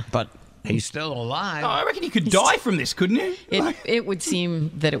 Yeah. But he's still alive. Oh, I reckon he could die from this, couldn't he? It would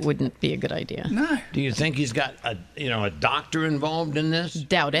seem that it wouldn't be a good idea. No. Do you think he's got a doctor involved in this?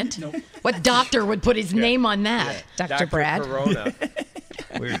 Doubt it. No. What doctor would put his name on that? Dr. Brad. Corona.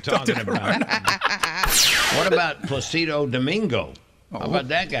 We were talking about. What about Placido Domingo? How about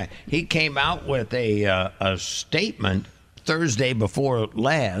that guy? He came out with a statement Thursday before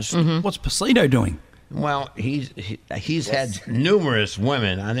last. What's Placido doing? Well, he's had numerous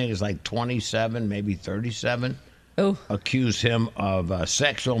women. I think it's like 27, maybe 37. Accuse him of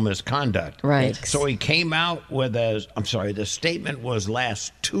sexual misconduct. Right. So he came out with the statement was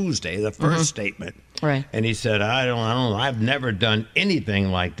last Tuesday, the first statement. Right. And he said, I don't know, I've never done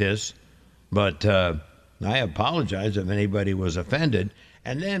anything like this, but I apologize if anybody was offended.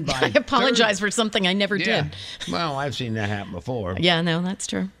 And then I apologize for something I never did. Well, I've seen that happen before. Yeah, no, that's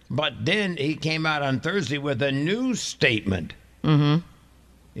true. But then he came out on Thursday with a new statement.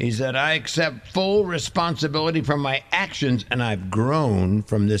 He said, I accept full responsibility for my actions, and I've grown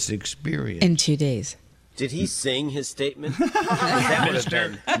from this experience. In 2 days. Did he sing his statement?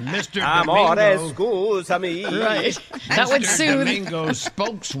 Mr. Amore, Domingo. scusami. Right. That would Mr. soothe. Domingo's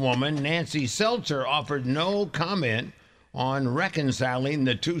spokeswoman, Nancy Seltzer, offered no comment on reconciling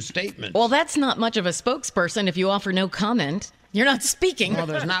the two statements. Well, that's not much of a spokesperson if you offer no comment. You're not speaking. Well,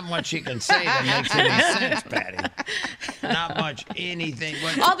 there's not much you can say that makes any sense, Patty. Not much anything.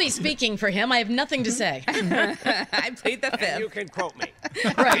 I'll be speaking for him. I have nothing to say. I plead the fifth. You can quote me.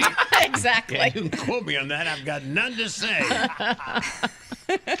 Right. Exactly. Yeah, you can quote me on that. I've got none to say.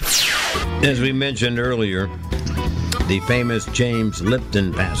 As we mentioned earlier, the famous James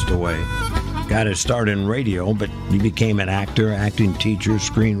Lipton passed away. Got his start in radio, but he became an actor, acting teacher,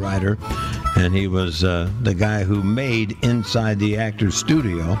 screenwriter, and he was the guy who made Inside the Actor's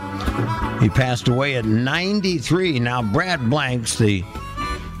Studio. He passed away at 93. Now, Brad Blanks,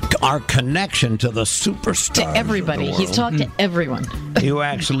 our connection to the superstars. To everybody. He's talked to everyone. You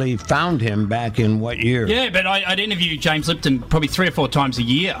actually found him back in what year? Yeah, but I'd interview James Lipton probably 3 or 4 times a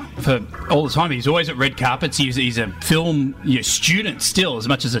year for all the time. He's always at red carpets. He's a film student still as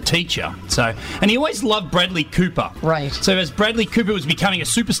much as a teacher. And he always loved Bradley Cooper. Right. So as Bradley Cooper was becoming a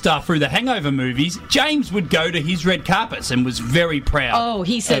superstar through the Hangover movies, James would go to his red carpets and was very proud. Oh,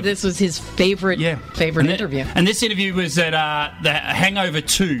 he said this was his favorite interview. And this interview was at the Hangover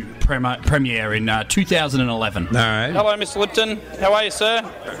 2 premiere in 2011. All right. Hello, Mr. Lipton. How are you, sir?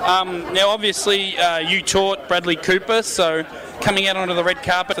 Now, obviously, you taught Bradley Cooper, so coming out onto the red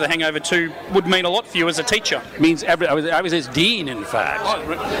carpet for the Hangover 2 would mean a lot for you as a teacher. Means I was his dean, in fact.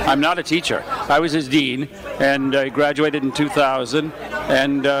 I'm not a teacher. I was his dean, and I graduated in 2000,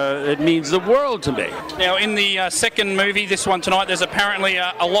 and it means the world to me. Now, in the second movie, this one tonight, there's apparently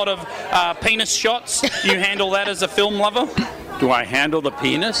a lot of penis shots. You handle that as a film lover? Do I handle the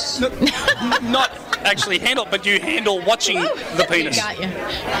penis? Not actually handle, but you handle watching the penis. Got you.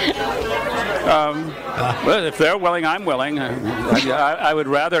 Well, if they're willing, I'm willing. I would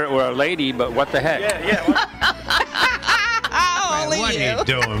rather it were a lady, but what the heck? What are you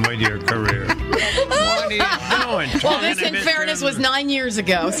doing with your career? What are you doing? Well, this, in fairness, was 9 years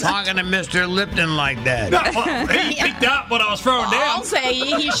ago. So. Talking to Mr. Lipton like that. He picked up what I was throwing down. I'll say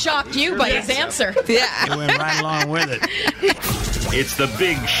he shocked you by his answer. Yeah. He went right along with it. It's the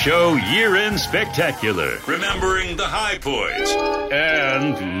Big Show Year-End Spectacular. Remembering the high points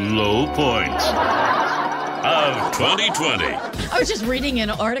and low points of 2020. I was just reading an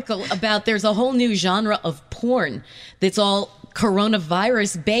article about there's a whole new genre of porn that's all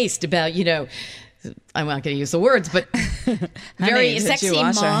coronavirus based about, I'm not going to use the words, but very sexy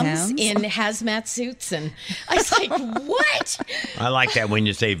moms in hazmat suits. And I was like, what? I like that when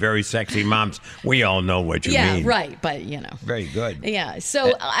you say very sexy moms. We all know what you mean. Yeah, right. But, Very good. Yeah.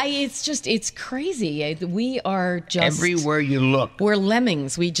 So it's crazy. We are just. Everywhere you look. We're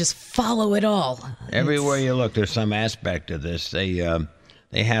lemmings. We just follow it all. Everywhere you look, there's some aspect of this. They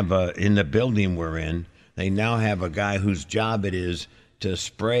have in the building we're in, they now have a guy whose job it is to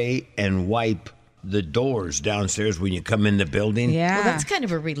spray and wipe the doors downstairs when you come in the building. Yeah. Well, that's kind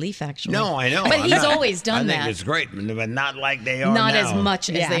of a relief, actually. No, I know. But he's always done that. I think it's great, but not like they are now. Not as much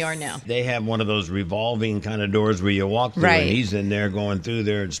as they are now. They have one of those revolving kind of doors where you walk through, and he's in there going through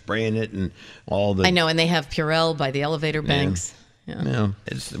there and spraying it and all the... I know, and they have Purell by the elevator banks. Yeah,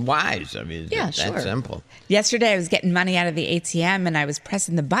 it's wise. I mean, it's that simple. Yesterday, I was getting money out of the ATM, and I was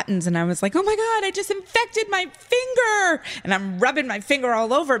pressing the buttons, and I was like, oh, my God, I just infected my finger. And I'm rubbing my finger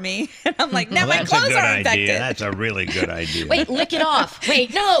all over me. And I'm like, now my clothes are infected. That's a really good idea. Wait, lick it off.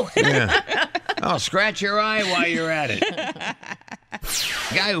 Wait, no. Yeah. Oh, scratch your eye while you're at it.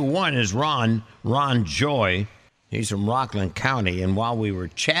 The guy who won is Ron Joy. He's from Rockland County, and while we were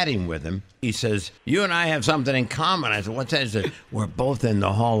chatting with him, he says, "You and I have something in common." I said, "What's that?" He said, "We're both in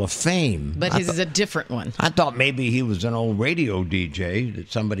the Hall of Fame." But his is a different one. I thought maybe he was an old radio DJ,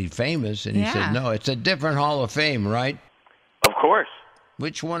 that somebody famous, and he said, "No, it's a different Hall of Fame, right?" Of course.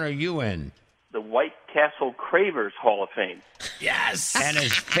 Which one are you in? The White Castle Cravers Hall of Fame. Yes. And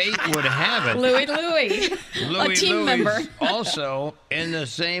as fate would have it, Louie Louie, a team member. Also in the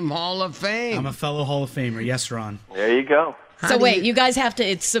same Hall of Fame. I'm a fellow Hall of Famer. Yes, Ron. There you go. So wait, you guys have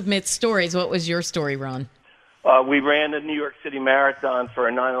to submit stories. What was your story, Ron? We ran the New York City Marathon for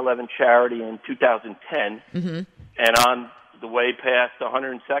a 9/11 charity in 2010. Mm-hmm. And on the way past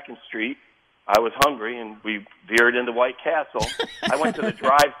 102nd Street, I was hungry, and we veered into White Castle. I went to the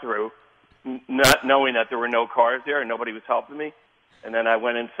drive-thru, not knowing that there were no cars there and nobody was helping me. And then I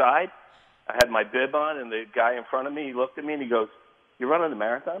went inside. I had my bib on, and the guy in front of me, he looked at me, and he goes, "You're running the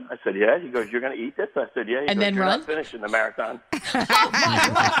marathon?" I said, "Yeah." He goes, "You're going to eat this?" I said, "Yeah." He and goes, then "You're run? not finishing the marathon."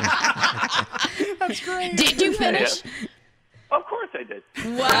 That's great. Did you finish? Yeah. Of course I did.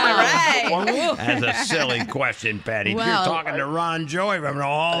 Wow. All right. That's a silly question, Patty. Wow. You're talking to Ron Joy from the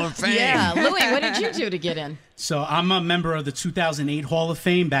Hall of Fame. Yeah. Louie, what did you do to get in? So I'm a member of the 2008 Hall of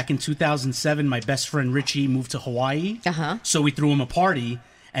Fame. Back in 2007, my best friend Richie moved to Hawaii. Uh-huh. So we threw him a party,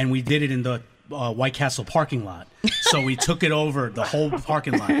 and we did it in the White Castle parking lot. So we took it over the whole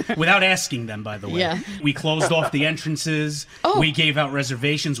parking lot without asking them, by the way. Yeah. We closed off the entrances. Oh. We gave out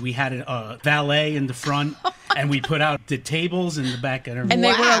reservations. We had a valet in the front, and we put out the tables in the back. And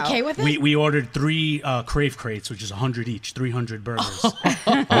they were okay with it? We ordered 3 crave crates, which is 100 each, 300 burgers.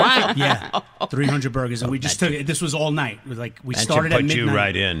 Wow. Yeah, 300 burgers, and we just took it. This was all night. It was like we That started should at put midnight. you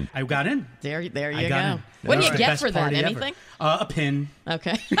right in. I got in. There you I got go. in. What do That you was the get best for that? party ever. Anything? A pin.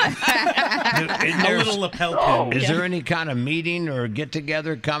 Okay. A little lapel pin. Is there any kind of meeting or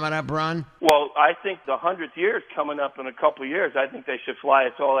get-together coming up, Ron? Well, I think the 100th year is coming up in a couple of years. I think they should fly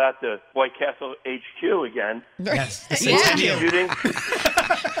us all out to White Castle HQ again. Yes. Shooting.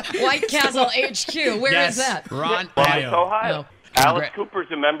 White Castle HQ. Where is that? Ron? Ohio. Alice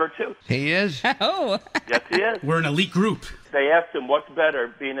Cooper's a member, too. He is? Oh. Yes, he is. We're an elite group. They asked him, what's better,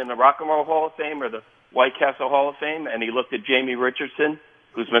 being in the Rock and Roll Hall of Fame or the White Castle Hall of Fame? And he looked at Jamie Richardson,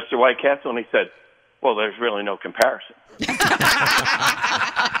 who's Mr. White Castle, and he said, well, there's really no comparison.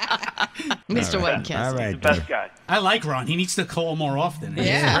 Mr. White Castle. All right. He's the best guy. I like Ron. He needs to call more often.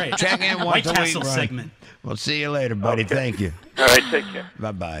 Yeah. Great. Check in White once a Castle week, Ron. segment. We'll see you later, buddy. Okay. Thank you. All right, take care.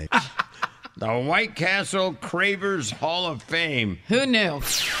 Bye-bye. The White Castle Cravers Hall of Fame. Who knew?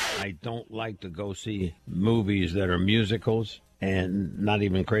 I don't like to go see movies that are musicals, and not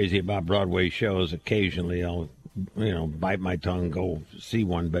even crazy about Broadway shows. Occasionally I'll, bite my tongue, go see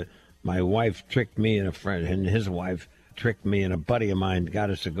one. But my wife tricked me and a friend, and his wife tricked me and a buddy of mine,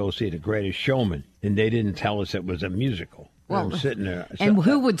 got us to go see The Greatest Showman, and they didn't tell us it was a musical. Well, I'm sitting there. And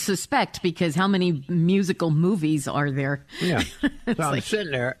who would suspect? Because how many musical movies are there? Yeah. So I'm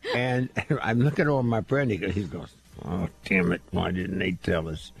sitting there, and I'm looking over my friend. He goes, oh, damn it. Why didn't they tell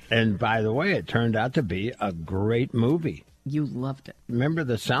us? And by the way, it turned out to be a great movie. You loved it. Remember,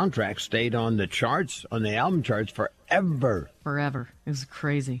 the soundtrack stayed on the charts, on the album charts forever. Forever. It was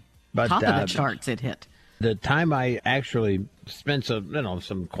crazy. But, Top of the charts it hit. The time I actually spent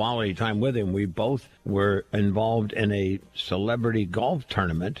some quality time with him, we both were involved in a celebrity golf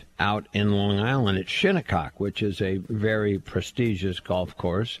tournament out in Long Island at Shinnecock, which is a very prestigious golf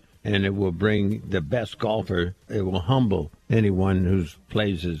course, and it will bring the best golfer. It will humble anyone who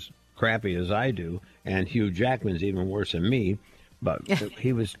plays as crappy as I do, and Hugh Jackman's even worse than me. But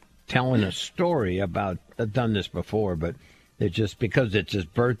he was telling a story about, I've done this before, but it's just because it's his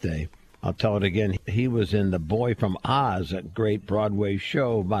birthday, I'll tell it again. He was in The Boy from Oz, a great Broadway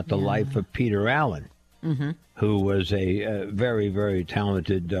show about the life of Peter Allen, who was a very, very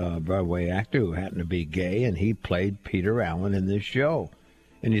talented Broadway actor who happened to be gay, and he played Peter Allen in this show.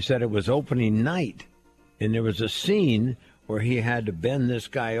 And he said it was opening night, and there was a scene where he had to bend this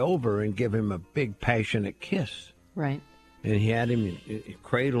guy over and give him a big, passionate kiss. Right. And he had him, he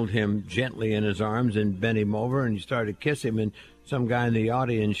cradled him gently in his arms and bent him over, and he started to kiss him, and some guy in the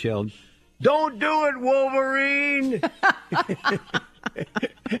audience yelled, "Don't do it, Wolverine!"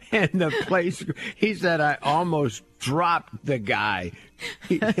 And the place, he said, I almost dropped the guy.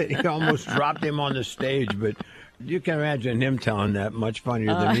 He almost dropped him on the stage, but you can imagine him telling that. Much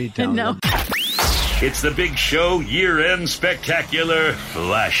funnier than me telling no. it. It's the Big Show Year-End Spectacular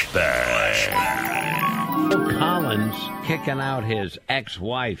Flashback. Phil Collins kicking out his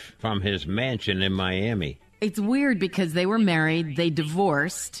ex-wife from his mansion in Miami. It's weird because they were married, they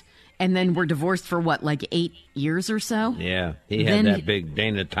divorced, and then were divorced for what, like 8 years or so? Yeah, he had that big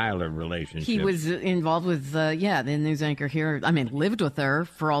Dana Tyler relationship. He was involved with, the news anchor here. I mean, lived with her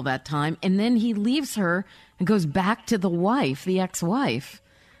for all that time. And then he leaves her and goes back to the wife, the ex-wife.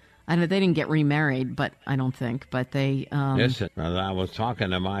 I know they didn't get remarried, but I don't think. But they... Listen, I was talking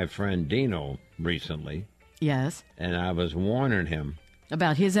to my friend Dino recently. Yes. And I was warning him.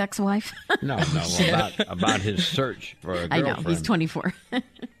 About his ex-wife? No, about his search for a girlfriend. I know, he's 24.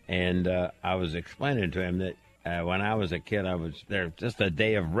 And I was explaining to him that when I was a kid, I was there just a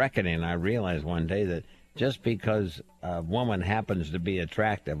day of reckoning. I realized one day that just because a woman happens to be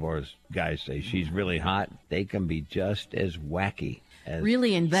attractive, or as guys say, she's really hot, they can be just as wacky.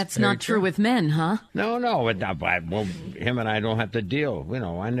 Really? And that's not true with men, huh? No. Well, him and I don't have to deal. You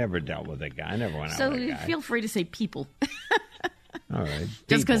know, I never dealt with a guy. I never went out with a guy. So feel free to say people. All right.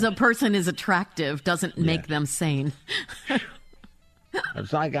 Just because a person is attractive doesn't make them sane.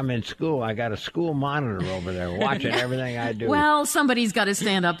 It's like I'm in school. I got a school monitor over there watching everything I do. Well, somebody's got to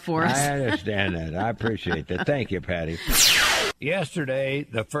stand up for us. I understand that. I appreciate that. Thank you, Patty. Yesterday,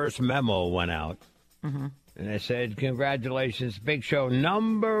 the first memo went out. Mm-hmm. And they said, congratulations, Big Show,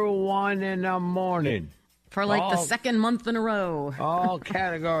 #1 in the morning. For the second month in a row. All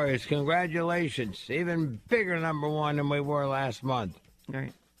categories, congratulations. Even bigger #1 than we were last month.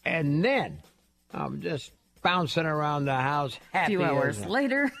 Right. And then, I'm just bouncing around the house happy. A few hours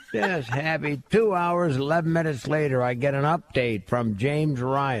later. Just happy. 2 hours, 11 minutes later, I get an update from James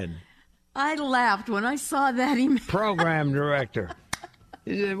Ryan. I laughed when I saw that email. Program director.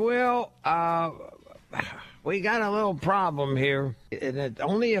 He said, well, we got a little problem here, and it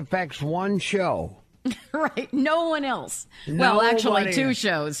only affects one show. Right, no one else. Well, actually, 2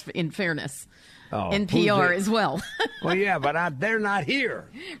 shows, in fairness. NPR as well. Well, yeah, but they're not here.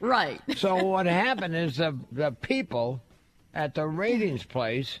 Right. So what happened is the people at the ratings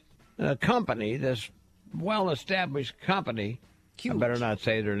place, the company, this well-established company, huge. I better not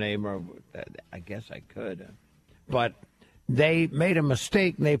say their name, or I guess I could, but they made a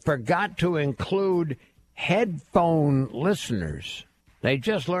mistake, and they forgot to include headphone listeners. They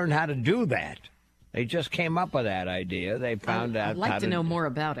just learned how to do that. They just came up with that idea. They found out. I'd like to know more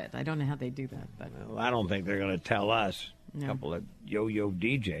about it. I don't know how they do that, but well, I don't think they're going to tell us. No. A couple of yo-yo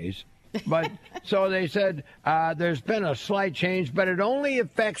DJs. But so they said there's been a slight change, but it only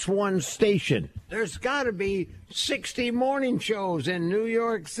affects one station. There's got to be 60 morning shows in New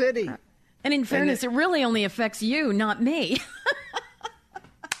York City. And in fairness, it really only affects you, not me.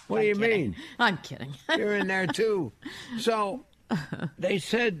 What do you mean? I'm kidding. You're in there, too. So they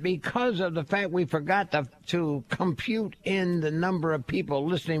said because of the fact we forgot to compute in the number of people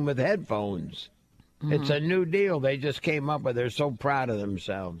listening with headphones. Mm-hmm. It's a new deal they just came up with. They're so proud of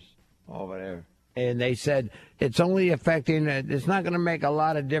themselves over there. And they said it's only affecting, it's not going to make a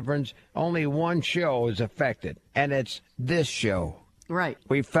lot of difference. Only one show is affected, and it's this show. Right.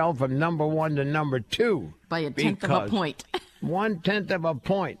 We fell from #1 to #2. By 1/10 of a point. 1/10 of a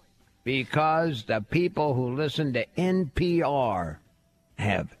point. Because the people who listen to NPR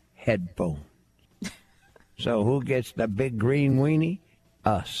have headphones. So who gets the big green weenie?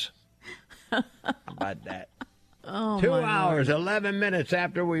 Us. How about that? Oh, 2 hours, 11 minutes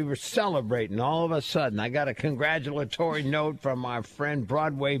after we were celebrating, all of a sudden, I got a congratulatory note from our friend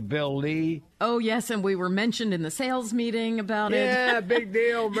Broadway Bill Lee. Oh, yes, and we were mentioned in the sales meeting about it. Yeah, big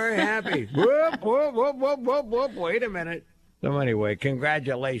deal, very happy. Whoop, whoop, whoop, whoop, whoop, whoop. Wait a minute. So anyway,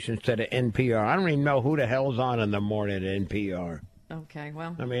 congratulations to the NPR. I don't even know who the hell's on in the morning at NPR. Okay,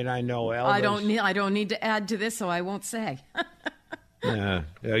 well. I mean, I know Elvis. I don't need to add to this, so I won't say. Yeah,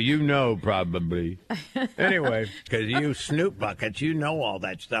 you know probably. Anyway, because you snoot buckets, you know all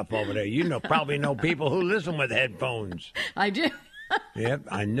that stuff over there. You probably know people who listen with headphones. I do. Yep,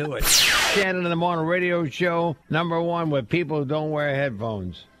 I knew it. Shannon in the Morning Radio Show, #1 with people who don't wear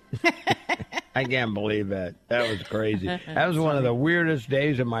headphones. I can't believe that. That was crazy. That was one of the weirdest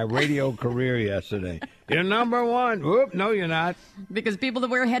days of my radio career yesterday. You're #1. Whoop, no, you're not. Because people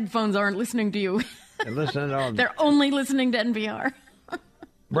that wear headphones aren't listening to you. They're only listening to NPR.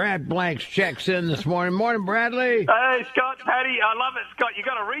 Brad Blanks checks in this morning. Morning, Bradley. Hey, Scott, Patty, I love it, Scott. You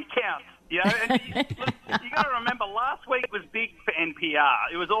got to recount. You know, and you got to remember last week was big for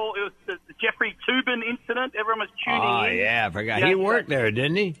NPR. It was the Jeffrey Toobin incident. Everyone was tuning in. Oh yeah, I forgot. He worked there,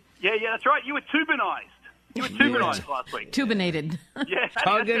 didn't he? Yeah, that's right. You were Toobinized. You were Toobinized last week. Tubinated. Yeah,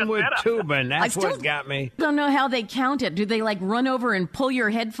 tugging with Toobin. That's what got me. I don't know how they count it. Do they run over and pull your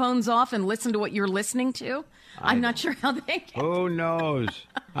headphones off and listen to what you're listening to? I'm not sure how they count. Who knows?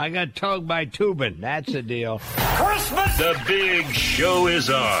 I got tugged by Toobin. That's the deal. Christmas! The big show is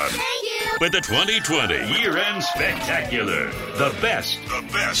on. Thank you. with the 2020 Year-End Spectacular. The best,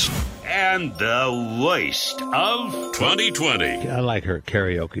 and the worst of 2020. I like her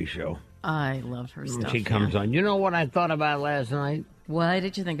karaoke show. I love her stuff. She comes on. You know what I thought about last night? What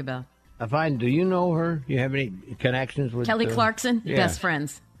did you think about? Do you know her? You have any connections with Kelly Clarkson? Yeah. Best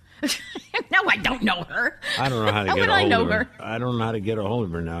friends. No, I don't know her. I don't know how to How get would a I hold know of her. her? I don't know how to get a hold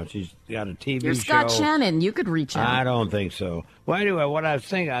of her now. She's got a TV You're show. Scott Shannon. You could reach out. I don't think so. Well, anyway, what I was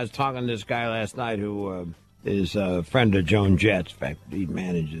thinking, I was talking to this guy last night who is a friend of Joan Jett's. In fact, he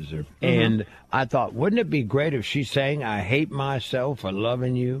manages her. And I thought, wouldn't it be great if she sang, I hate myself for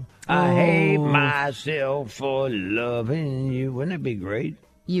loving you? I hate myself for loving you. Wouldn't it be great?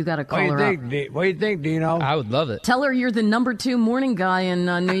 You got to call her up. What do you think, Dino? I would love it. Tell her you're the number 2 morning guy in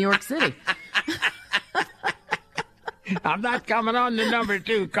New York City. I'm not coming on to number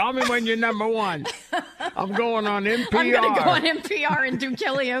 2. Call me when you're number 1. I'm going on NPR. I'm going to go on NPR and do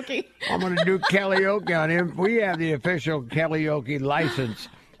karaoke. I'm going to do karaoke on him. We have the official karaoke license,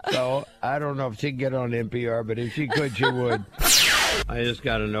 so I don't know if she can get on NPR, but if she could, she would. I just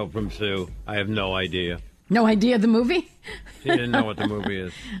got a note from Sue. I have no idea. No idea the movie? She didn't know what the movie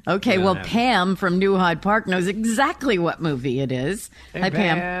is. Okay, well, Pam from New Hyde Park knows exactly what movie it is. Hey, Hi,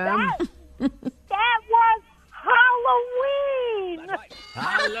 Pam. That was Halloween.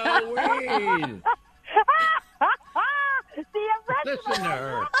 Halloween. The original. Listen to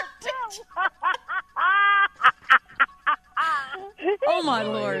her. Oh, my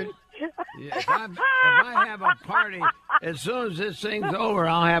Lord. Yeah, if I have a party, as soon as this thing's over,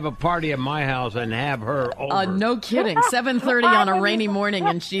 I'll have a party at my house and have her over. No kidding. 7:30 on a rainy morning,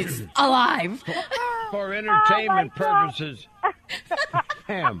 and she's alive. For entertainment purposes.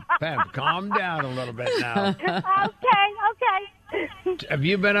 Pam, calm down a little bit now. Okay. Have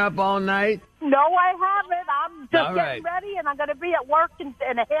you been up all night? No, I haven't. I'm just All getting right. ready, and I'm going to be at work in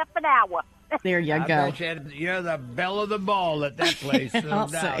a half an hour. There you I go. bet you're the belle of the ball at that place. No I'll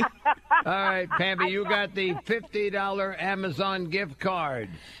doubt. say. All right, Pammy, you got the $50 Amazon gift card.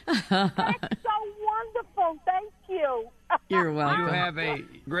 That's so wonderful. Thank you. You're welcome. You have a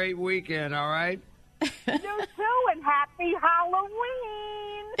great weekend, all right? You too, and happy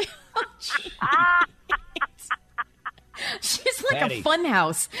Halloween. She's like Patty. a fun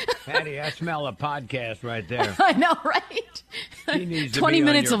house. Patty, I smell a podcast right there. I know, right? She needs to 20 be on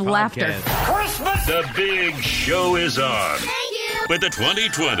minutes your of laughter. podcast. Christmas! The big show is on. With the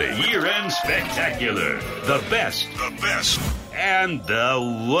 2020 Year-End Spectacular. The best, and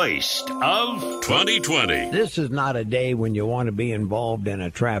the worst of 2020. This is not a day when you want to be involved in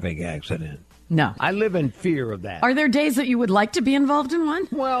a traffic accident. No. I live in fear of that. Are there days that you would like to be involved in one?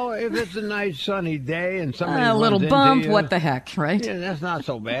 Well, if it's a nice sunny day and somebody A little runs bump, into you, what the heck, right? Yeah, that's not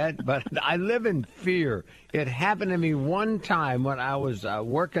so bad. But I live in fear. It happened to me one time when I was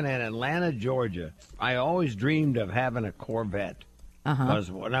working in Atlanta, Georgia. I always dreamed of having a Corvette. Because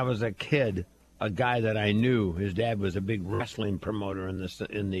when I was a kid, a guy that I knew, his dad was a big wrestling promoter in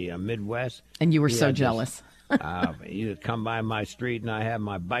the Midwest. And you were He so had this- jealous. He would come by my street, and I had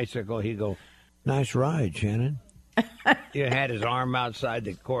my bicycle. He'd go, "Nice ride, Shannon." He had his arm outside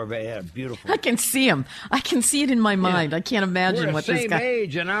the Corvette. He had a beautiful. I can see him. I can see it in my mind. I can't imagine We're what the this same guy.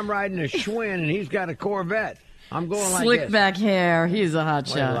 age, and I'm riding a Schwinn, and he's got a Corvette. I'm going like Slick this. back hair. He's a hot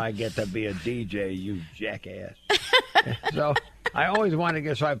Wait till shot. I get to be a DJ, you jackass. So I always wanted to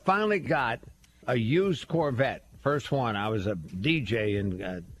get. So I finally got a used Corvette. First one. I was a DJ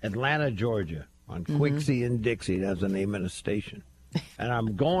in Atlanta, Georgia, on Quixie and Dixie. That's the name of the station. And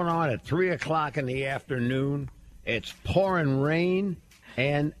I'm going on at 3:00 in the afternoon. It's pouring rain,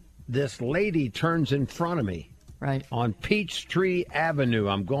 and this lady turns in front of me. Right. On Peachtree Avenue.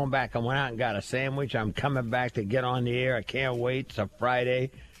 I'm going back. I went out and got a sandwich. I'm coming back to get on the air. I can't wait. It's a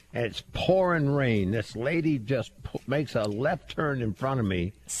Friday, and it's pouring rain. This lady just makes a left turn in front of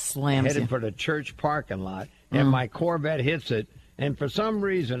me. Slams headed you. for the church parking lot, and my Corvette hits it. And for some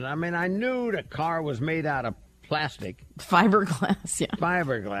reason, I mean, I knew the car was made out of plastic. Fiberglass, yeah.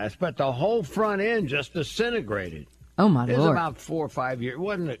 Fiberglass, but the whole front end just disintegrated. Oh, my It was Lord. about 4 or 5 years. It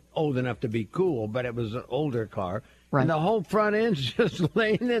wasn't old enough to be cool, but it was an older car. Right. And the whole front end's just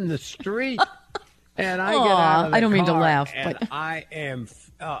laying in the street. And I get Aw, out of the I don't mean to car, laugh, and but- I am,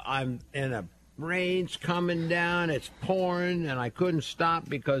 I'm in a rain's coming down. It's pouring, and I couldn't stop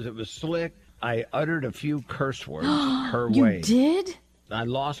because it was slick. I uttered a few curse words her You way. did? I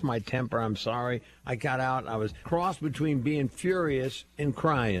lost my temper. I'm sorry. I got out. I was crossed between being furious and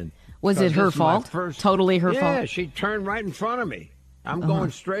crying. Was it Because her this is my fault? first- Totally her fault? Yeah, she turned right in front of me. I'm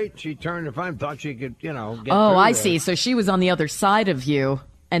going straight. She turned in front. Thought she could, get Oh, through I there. see. So she was on the other side of you.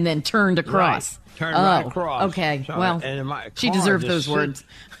 and then turned across. Right. Turned right across. Okay, So, well, and my she car deserved those words.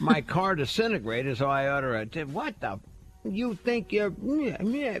 My car disintegrated, so I utter a tip. What the? You think you're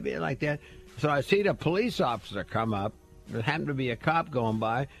like that? So I see the police officer come up. There happened to be a cop going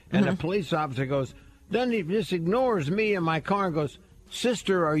by, and the police officer goes, then he just ignores me in my car and goes,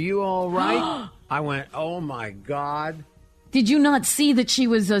 "Sister, are you all right?" I went, "Oh my God." Did you not see that she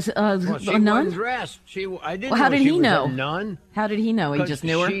was a She nun? wasn't dressed. I didn't How know did she he was know? a nun. How did he know? He just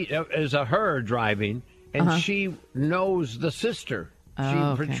knew her? It was her driving, and she knows the sister.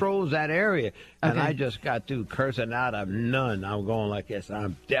 She patrols that area. And I just got through cursing out a nun. I'm going like this.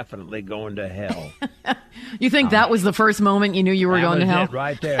 I'm definitely going to hell. You think that was the first moment you knew you were going to hell? That was it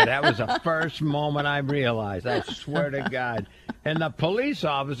right there. That was the first moment I realized. I swear to God. And the police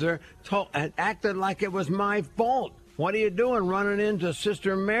officer acted like it was my fault. "What are you doing running into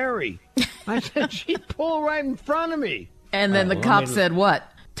Sister Mary?" I said, "She pulled right in front of me." And then the cop said what?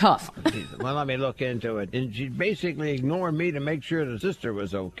 Tough. Well, let me look into it. And she basically ignored me to make sure the sister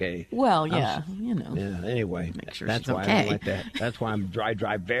was okay. Well, yeah, Yeah, anyway. Make sure that's she's why okay. I don't like that. That's why I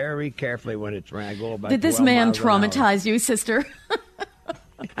drive very carefully when I go about Did this 12 man miles an hour. traumatize you, sister?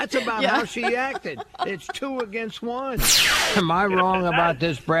 That's about how she acted. It's 2 against 1. Am I wrong about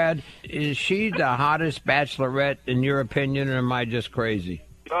this, Brad? Is she the hottest bachelorette in your opinion, or am I just crazy?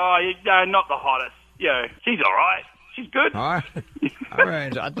 Oh, not the hottest. Yeah, she's all right. She's good. All right. All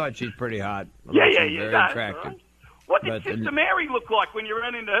right. I thought she's pretty hot. Yeah. Very That's attractive. right. What did Sister Mary look like when you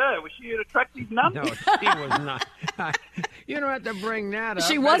ran into her? Was she an attractive nun? No, she was not. You don't have to bring that up.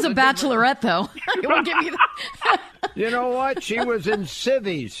 She was a bachelorette, though. You won't give me that. You know what? She was in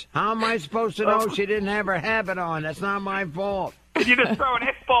civvies. How am I supposed to know she didn't have her habit on? That's not my fault. Did you just throwing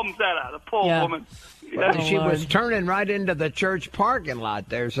F-bombs at her, the poor woman? Well, she was turning right into the church parking lot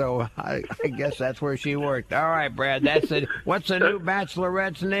there, so I guess that's where she worked. All right, Brad, that's it. What's the new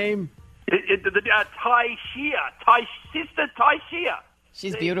bachelorette's name? Sister Taishia.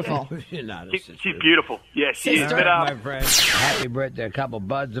 She's beautiful. She's not a sister. She's beautiful. Yeah, she is. All right, my friend. Happy birthday. A couple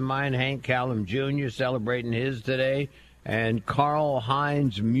buds of mine, Hank Callum Jr., celebrating his today, and Karl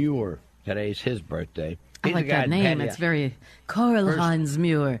Heinz Muir. Today's his birthday. I He's like a guy that name. It's very Karl-Heinz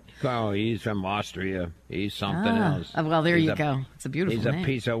Muir. Oh, he's from Austria. He's something else. Well, there you go. It's a beautiful name. He's a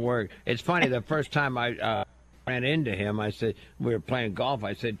piece of work. It's funny, the first time I ran into him, I said, we were playing golf,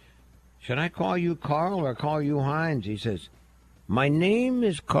 I said, "Should I call you Carl or call you Heinz?" He says, "My name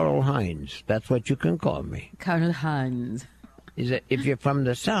is Karl Heinz. That's what you can call me." Karl Heinz. He said, "If you're from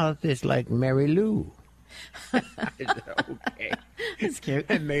the South, it's like Mary Lou." I said, okay. That's cute.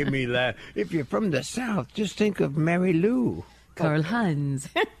 It made me laugh. If you're from the South, just think of Mary Lou. Karl Heinz.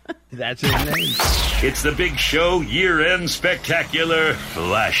 That's his name. It's the Big Show Year-End Spectacular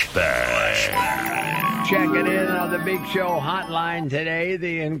Flashback. Checking in on the Big Show hotline today,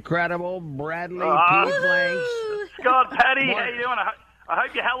 the incredible Bradley P. Blanks. Scott, Patty, how you doing? I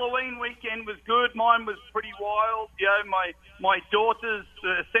hope your Halloween weekend was good. Mine was pretty wild. You know, my daughters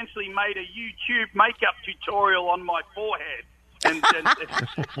essentially made a YouTube makeup tutorial on my forehead. And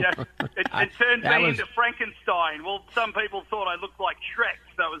it turned me into Frankenstein. Well, some people thought I looked like Shrek,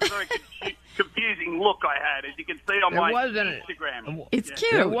 so it was a very confusing look I had, as you can see on my Instagram. It's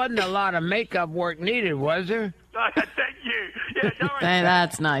cute. There wasn't a lot of makeup work needed, was there? Thank you. Yeah, hey,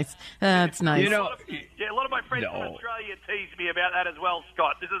 that's nice. That's nice. You know, a lot of my friends from Australia tease me about that as well,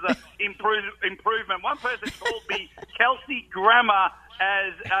 Scott. This is an improvement. One person called me Kelsey Grammer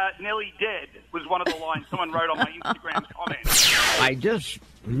as nearly dead was one of the lines someone wrote on my Instagram comment. I just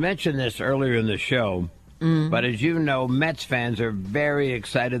mentioned this earlier in the show, but as you know, Mets fans are very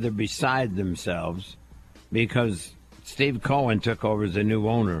excited. They're beside themselves because Steve Cohen took over as the new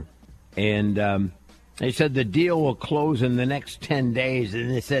owner. And they said the deal will close in the next 10 days.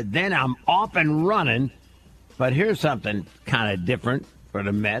 And they said, then I'm off and running. But here's something kind of different for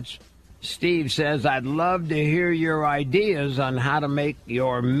the Mets. Steve says, I'd love to hear your ideas on how to make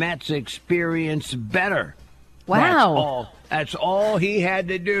your Mets experience better. Wow. That's all he had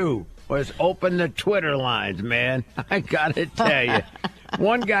to do was open the Twitter lines, man. I got to tell you.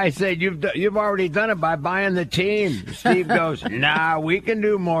 One guy said, you've already done it by buying the team. Steve goes, nah, we can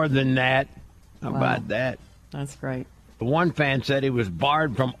do more than that. How about that? That's great. One fan said he was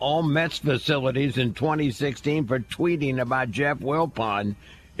barred from all Mets facilities in 2016 for tweeting about Jeff Wilpon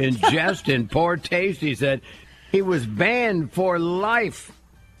in jest and poor taste. He said he was banned for life.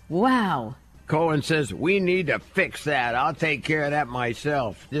 Wow. Cohen says, we need to fix that. I'll take care of that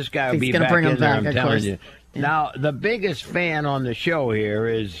myself. This guy will be gonna back bring him in there, back, I'm telling you. Yeah. Now, the biggest fan on the show here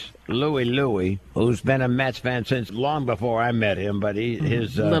is Louie Louie, who's been a Mets fan since long before I met him, but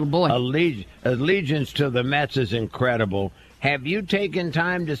his little boy allegiance to the Mets is incredible. Have you taken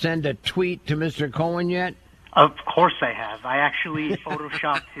time to send a tweet to Mr. Cohen yet? Of course I have. I actually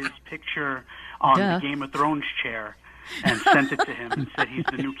photoshopped his picture on the Game of Thrones chair and sent it to him and said he's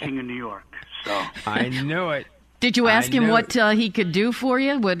the new king of New York. So I knew it. Did you ask him what he could do for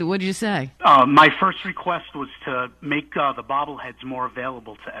you? What did you say? My first request was to make the bobbleheads more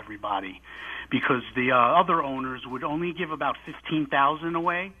available to everybody, because the other owners would only give about 15,000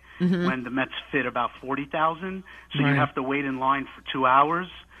 away when the Mets fit about 40,000. So you have to wait in line for 2 hours.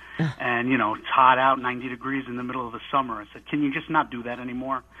 And, you know, it's hot out, 90 degrees in the middle of the summer. I said, can you just not do that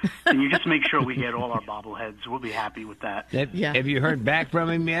anymore? Can you just make sure we get all our bobbleheads? We'll be happy with that. Have you heard back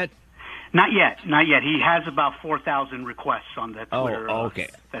from him yet? Not yet. Not yet. He has about 4,000 requests on that Twitter. Oh, okay.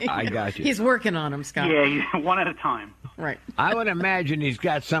 I got you. He's working on them, Scott. Yeah, one at a time. Right. I would imagine he's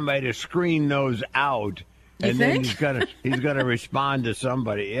got somebody to screen those out. You then think? he's gonna respond to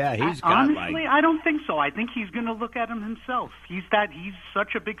somebody. Yeah, he's got honestly, I don't think so. I think he's going to look at them himself. He's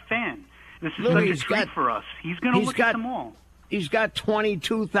such a big fan. This is such a treat for us. He's going to look at them all. He's got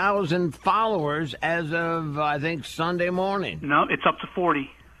 22,000 followers as of, I think, Sunday morning. No, it's up to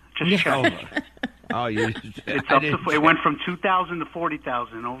 40. Just check. It went from 2,000 to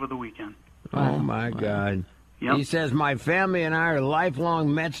 40,000 over the weekend. Oh, my God. Yep. He says, my family and I are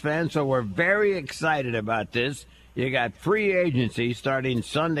lifelong Mets fans, so we're very excited about this. You got free agency starting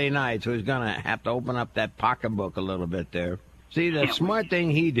Sunday night, so he's going to have to open up that pocketbook a little bit there. See, the smart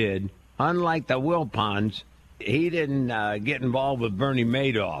thing he did, unlike the Wilpons, he didn't get involved with Bernie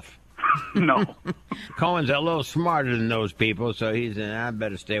Madoff. No. Cohen's a little smarter than those people, so he said, I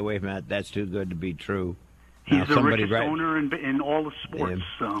better stay away from that. That's too good to be true. He's the richest owner in all of sports.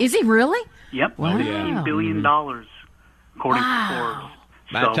 So. Is he really? Yep. Wow. $15 billion, according to Forbes.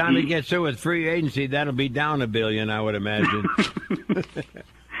 By the time he gets through with free agency, that'll be down $1 billion, I would imagine.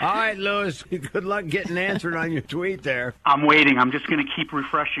 All right, Louis, good luck getting answered on your tweet there. I'm waiting. I'm just going to keep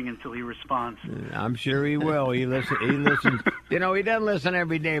refreshing until he responds. I'm sure he will. He listens. You know, he doesn't listen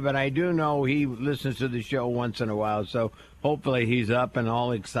every day, but I do know he listens to the show once in a while. So hopefully he's up and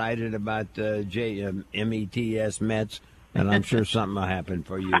all excited about METS Mets, and I'm sure something will happen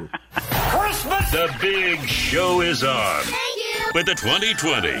for you. Christmas! The big show is on. With the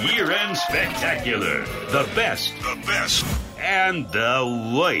 2020 Year-End Spectacular. The best, and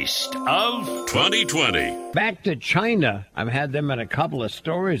the worst of 2020. Back to China. I've had them in a couple of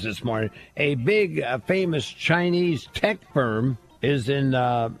stories this morning. A big, famous Chinese tech firm is in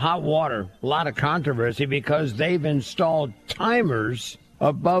hot water. A lot of controversy because they've installed timers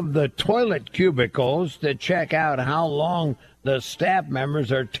above the toilet cubicles to check out how long the staff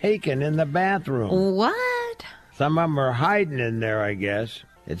members are taking in the bathroom. What? Some of them are hiding in there, I guess.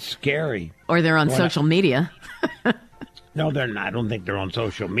 It's scary. Or they're on social media. No, they're not. I don't think they're on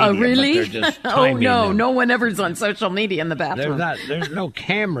social media. Oh, really? But they're just Oh, no. them. No one ever's on social media in the bathroom. There's no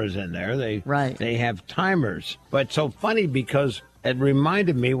cameras in there. They have timers. But it's so funny because it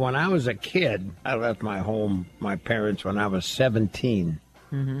reminded me when I was a kid, I left my parents when I was 17.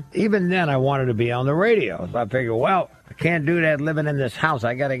 Mm-hmm. Even then, I wanted to be on the radio. So I figured, well, I can't do that living in this house.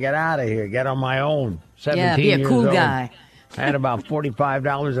 I got to get out of here, get on my own. 17 be a cool years guy. old. I had about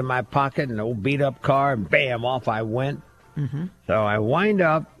 $45 in my pocket and an old beat-up car, and bam, off I went. Mm-hmm. So I wind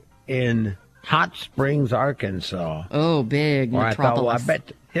up in Hot Springs, Arkansas. Oh, big metropolis. I thought,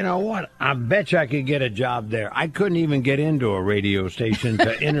 well, you know what? I bet you I could get a job there. I couldn't even get into a radio station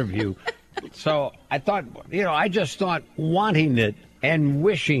to interview. So I thought, I just thought wanting it and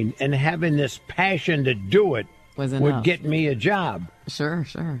wishing and having this passion to do it would get me a job. Sure.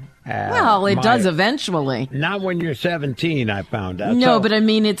 Well, it does eventually. Not when you're 17, I found out. No, but I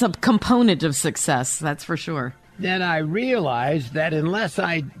mean, it's a component of success, that's for sure. Then I realized that unless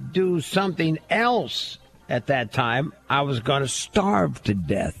I do something else at that time, I was going to starve to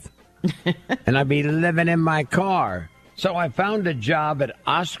death. And I'd be living in my car. So I found a job at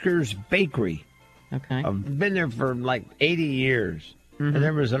Oscar's Bakery. Okay. I've been there for like 80 years. Mm-hmm. And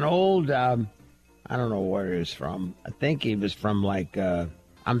there was an old, I don't know where he was from. I think he was from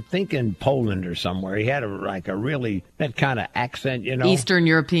I'm thinking Poland or somewhere. He had that kind of accent, Eastern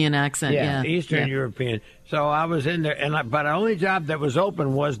European accent, yeah. Eastern European. So I was in there, but the only job that was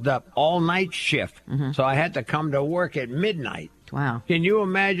open was the all-night shift. Mm-hmm. So I had to come to work at midnight. Wow. Can you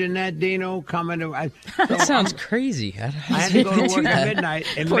imagine that, Dino, coming to... That sounds crazy. I had to go to work at midnight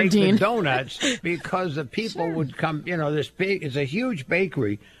and make the donuts because the people would come, it's a huge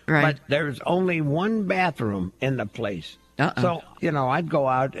bakery, but there's only one bathroom in the place. So, I'd go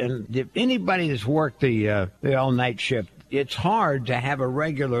out, and if anybody that's worked the all-night shift, it's hard to have a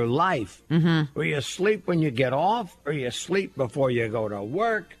regular life. Mm-hmm. Where you sleep when you get off, or you sleep before you go to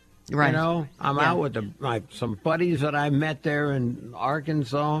work. Right. You know, I'm out with some buddies that I met there in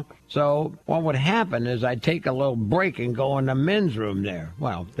Arkansas. So what would happen is I'd take a little break and go in the men's room there.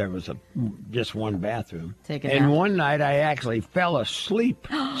 Well, there was just one bathroom. And one night I actually fell asleep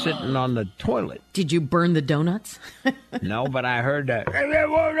sitting on the toilet. Did you burn the donuts? No, but I heard that. Hey,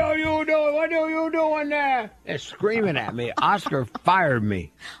 what are you doing? What are you doing there? They're screaming at me. Oscar fired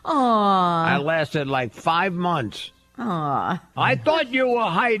me. Aww. I lasted like 5 months. Aww. I thought you were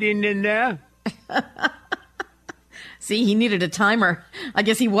hiding in there. See, he needed a timer. I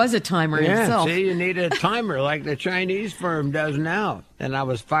guess he was a timer himself. See, you need a timer like the Chinese firm does now. And I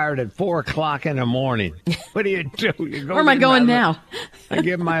was fired at 4 o'clock in the morning. What do? You go. Where am I going now? I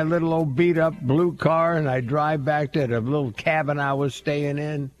get my little old beat-up blue car, and I drive back to the little cabin I was staying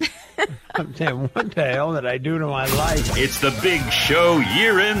in. I'm saying, what the hell did I do to my life? It's the Big Show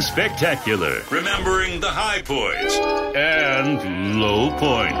Year-End Spectacular. Remembering the high points and low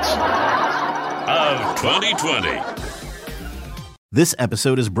points of 2020. This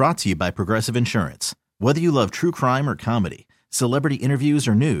episode is brought to you by Progressive Insurance. Whether you love true crime or comedy, celebrity interviews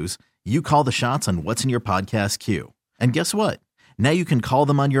or news, you call the shots on what's in your podcast queue. And guess what? Now you can call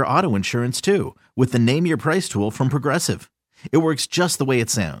them on your auto insurance too with the Name Your Price tool from Progressive. It works just the way it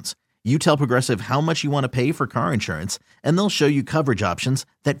sounds. You tell Progressive how much you want to pay for car insurance, and they'll show you coverage options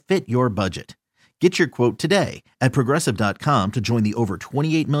that fit your budget. Get your quote today at Progressive.com to join the over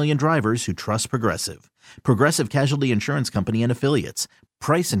 28 million drivers who trust Progressive. Progressive Casualty Insurance Company and Affiliates.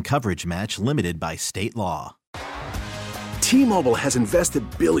 Price and coverage match limited by state law. T-Mobile has invested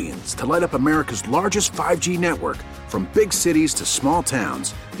billions to light up America's largest 5G network, from big cities to small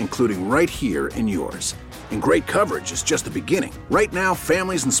towns, including right here in yours. And great coverage is just the beginning. Right now,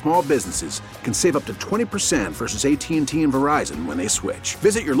 families and small businesses can save up to 20% versus AT&T and Verizon when they switch.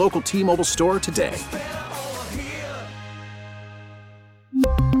 Visit your local T-Mobile store today.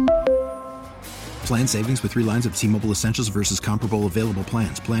 Plan savings with 3 lines of T-Mobile Essentials versus comparable available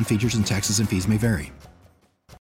plans. Plan features and taxes and fees may vary.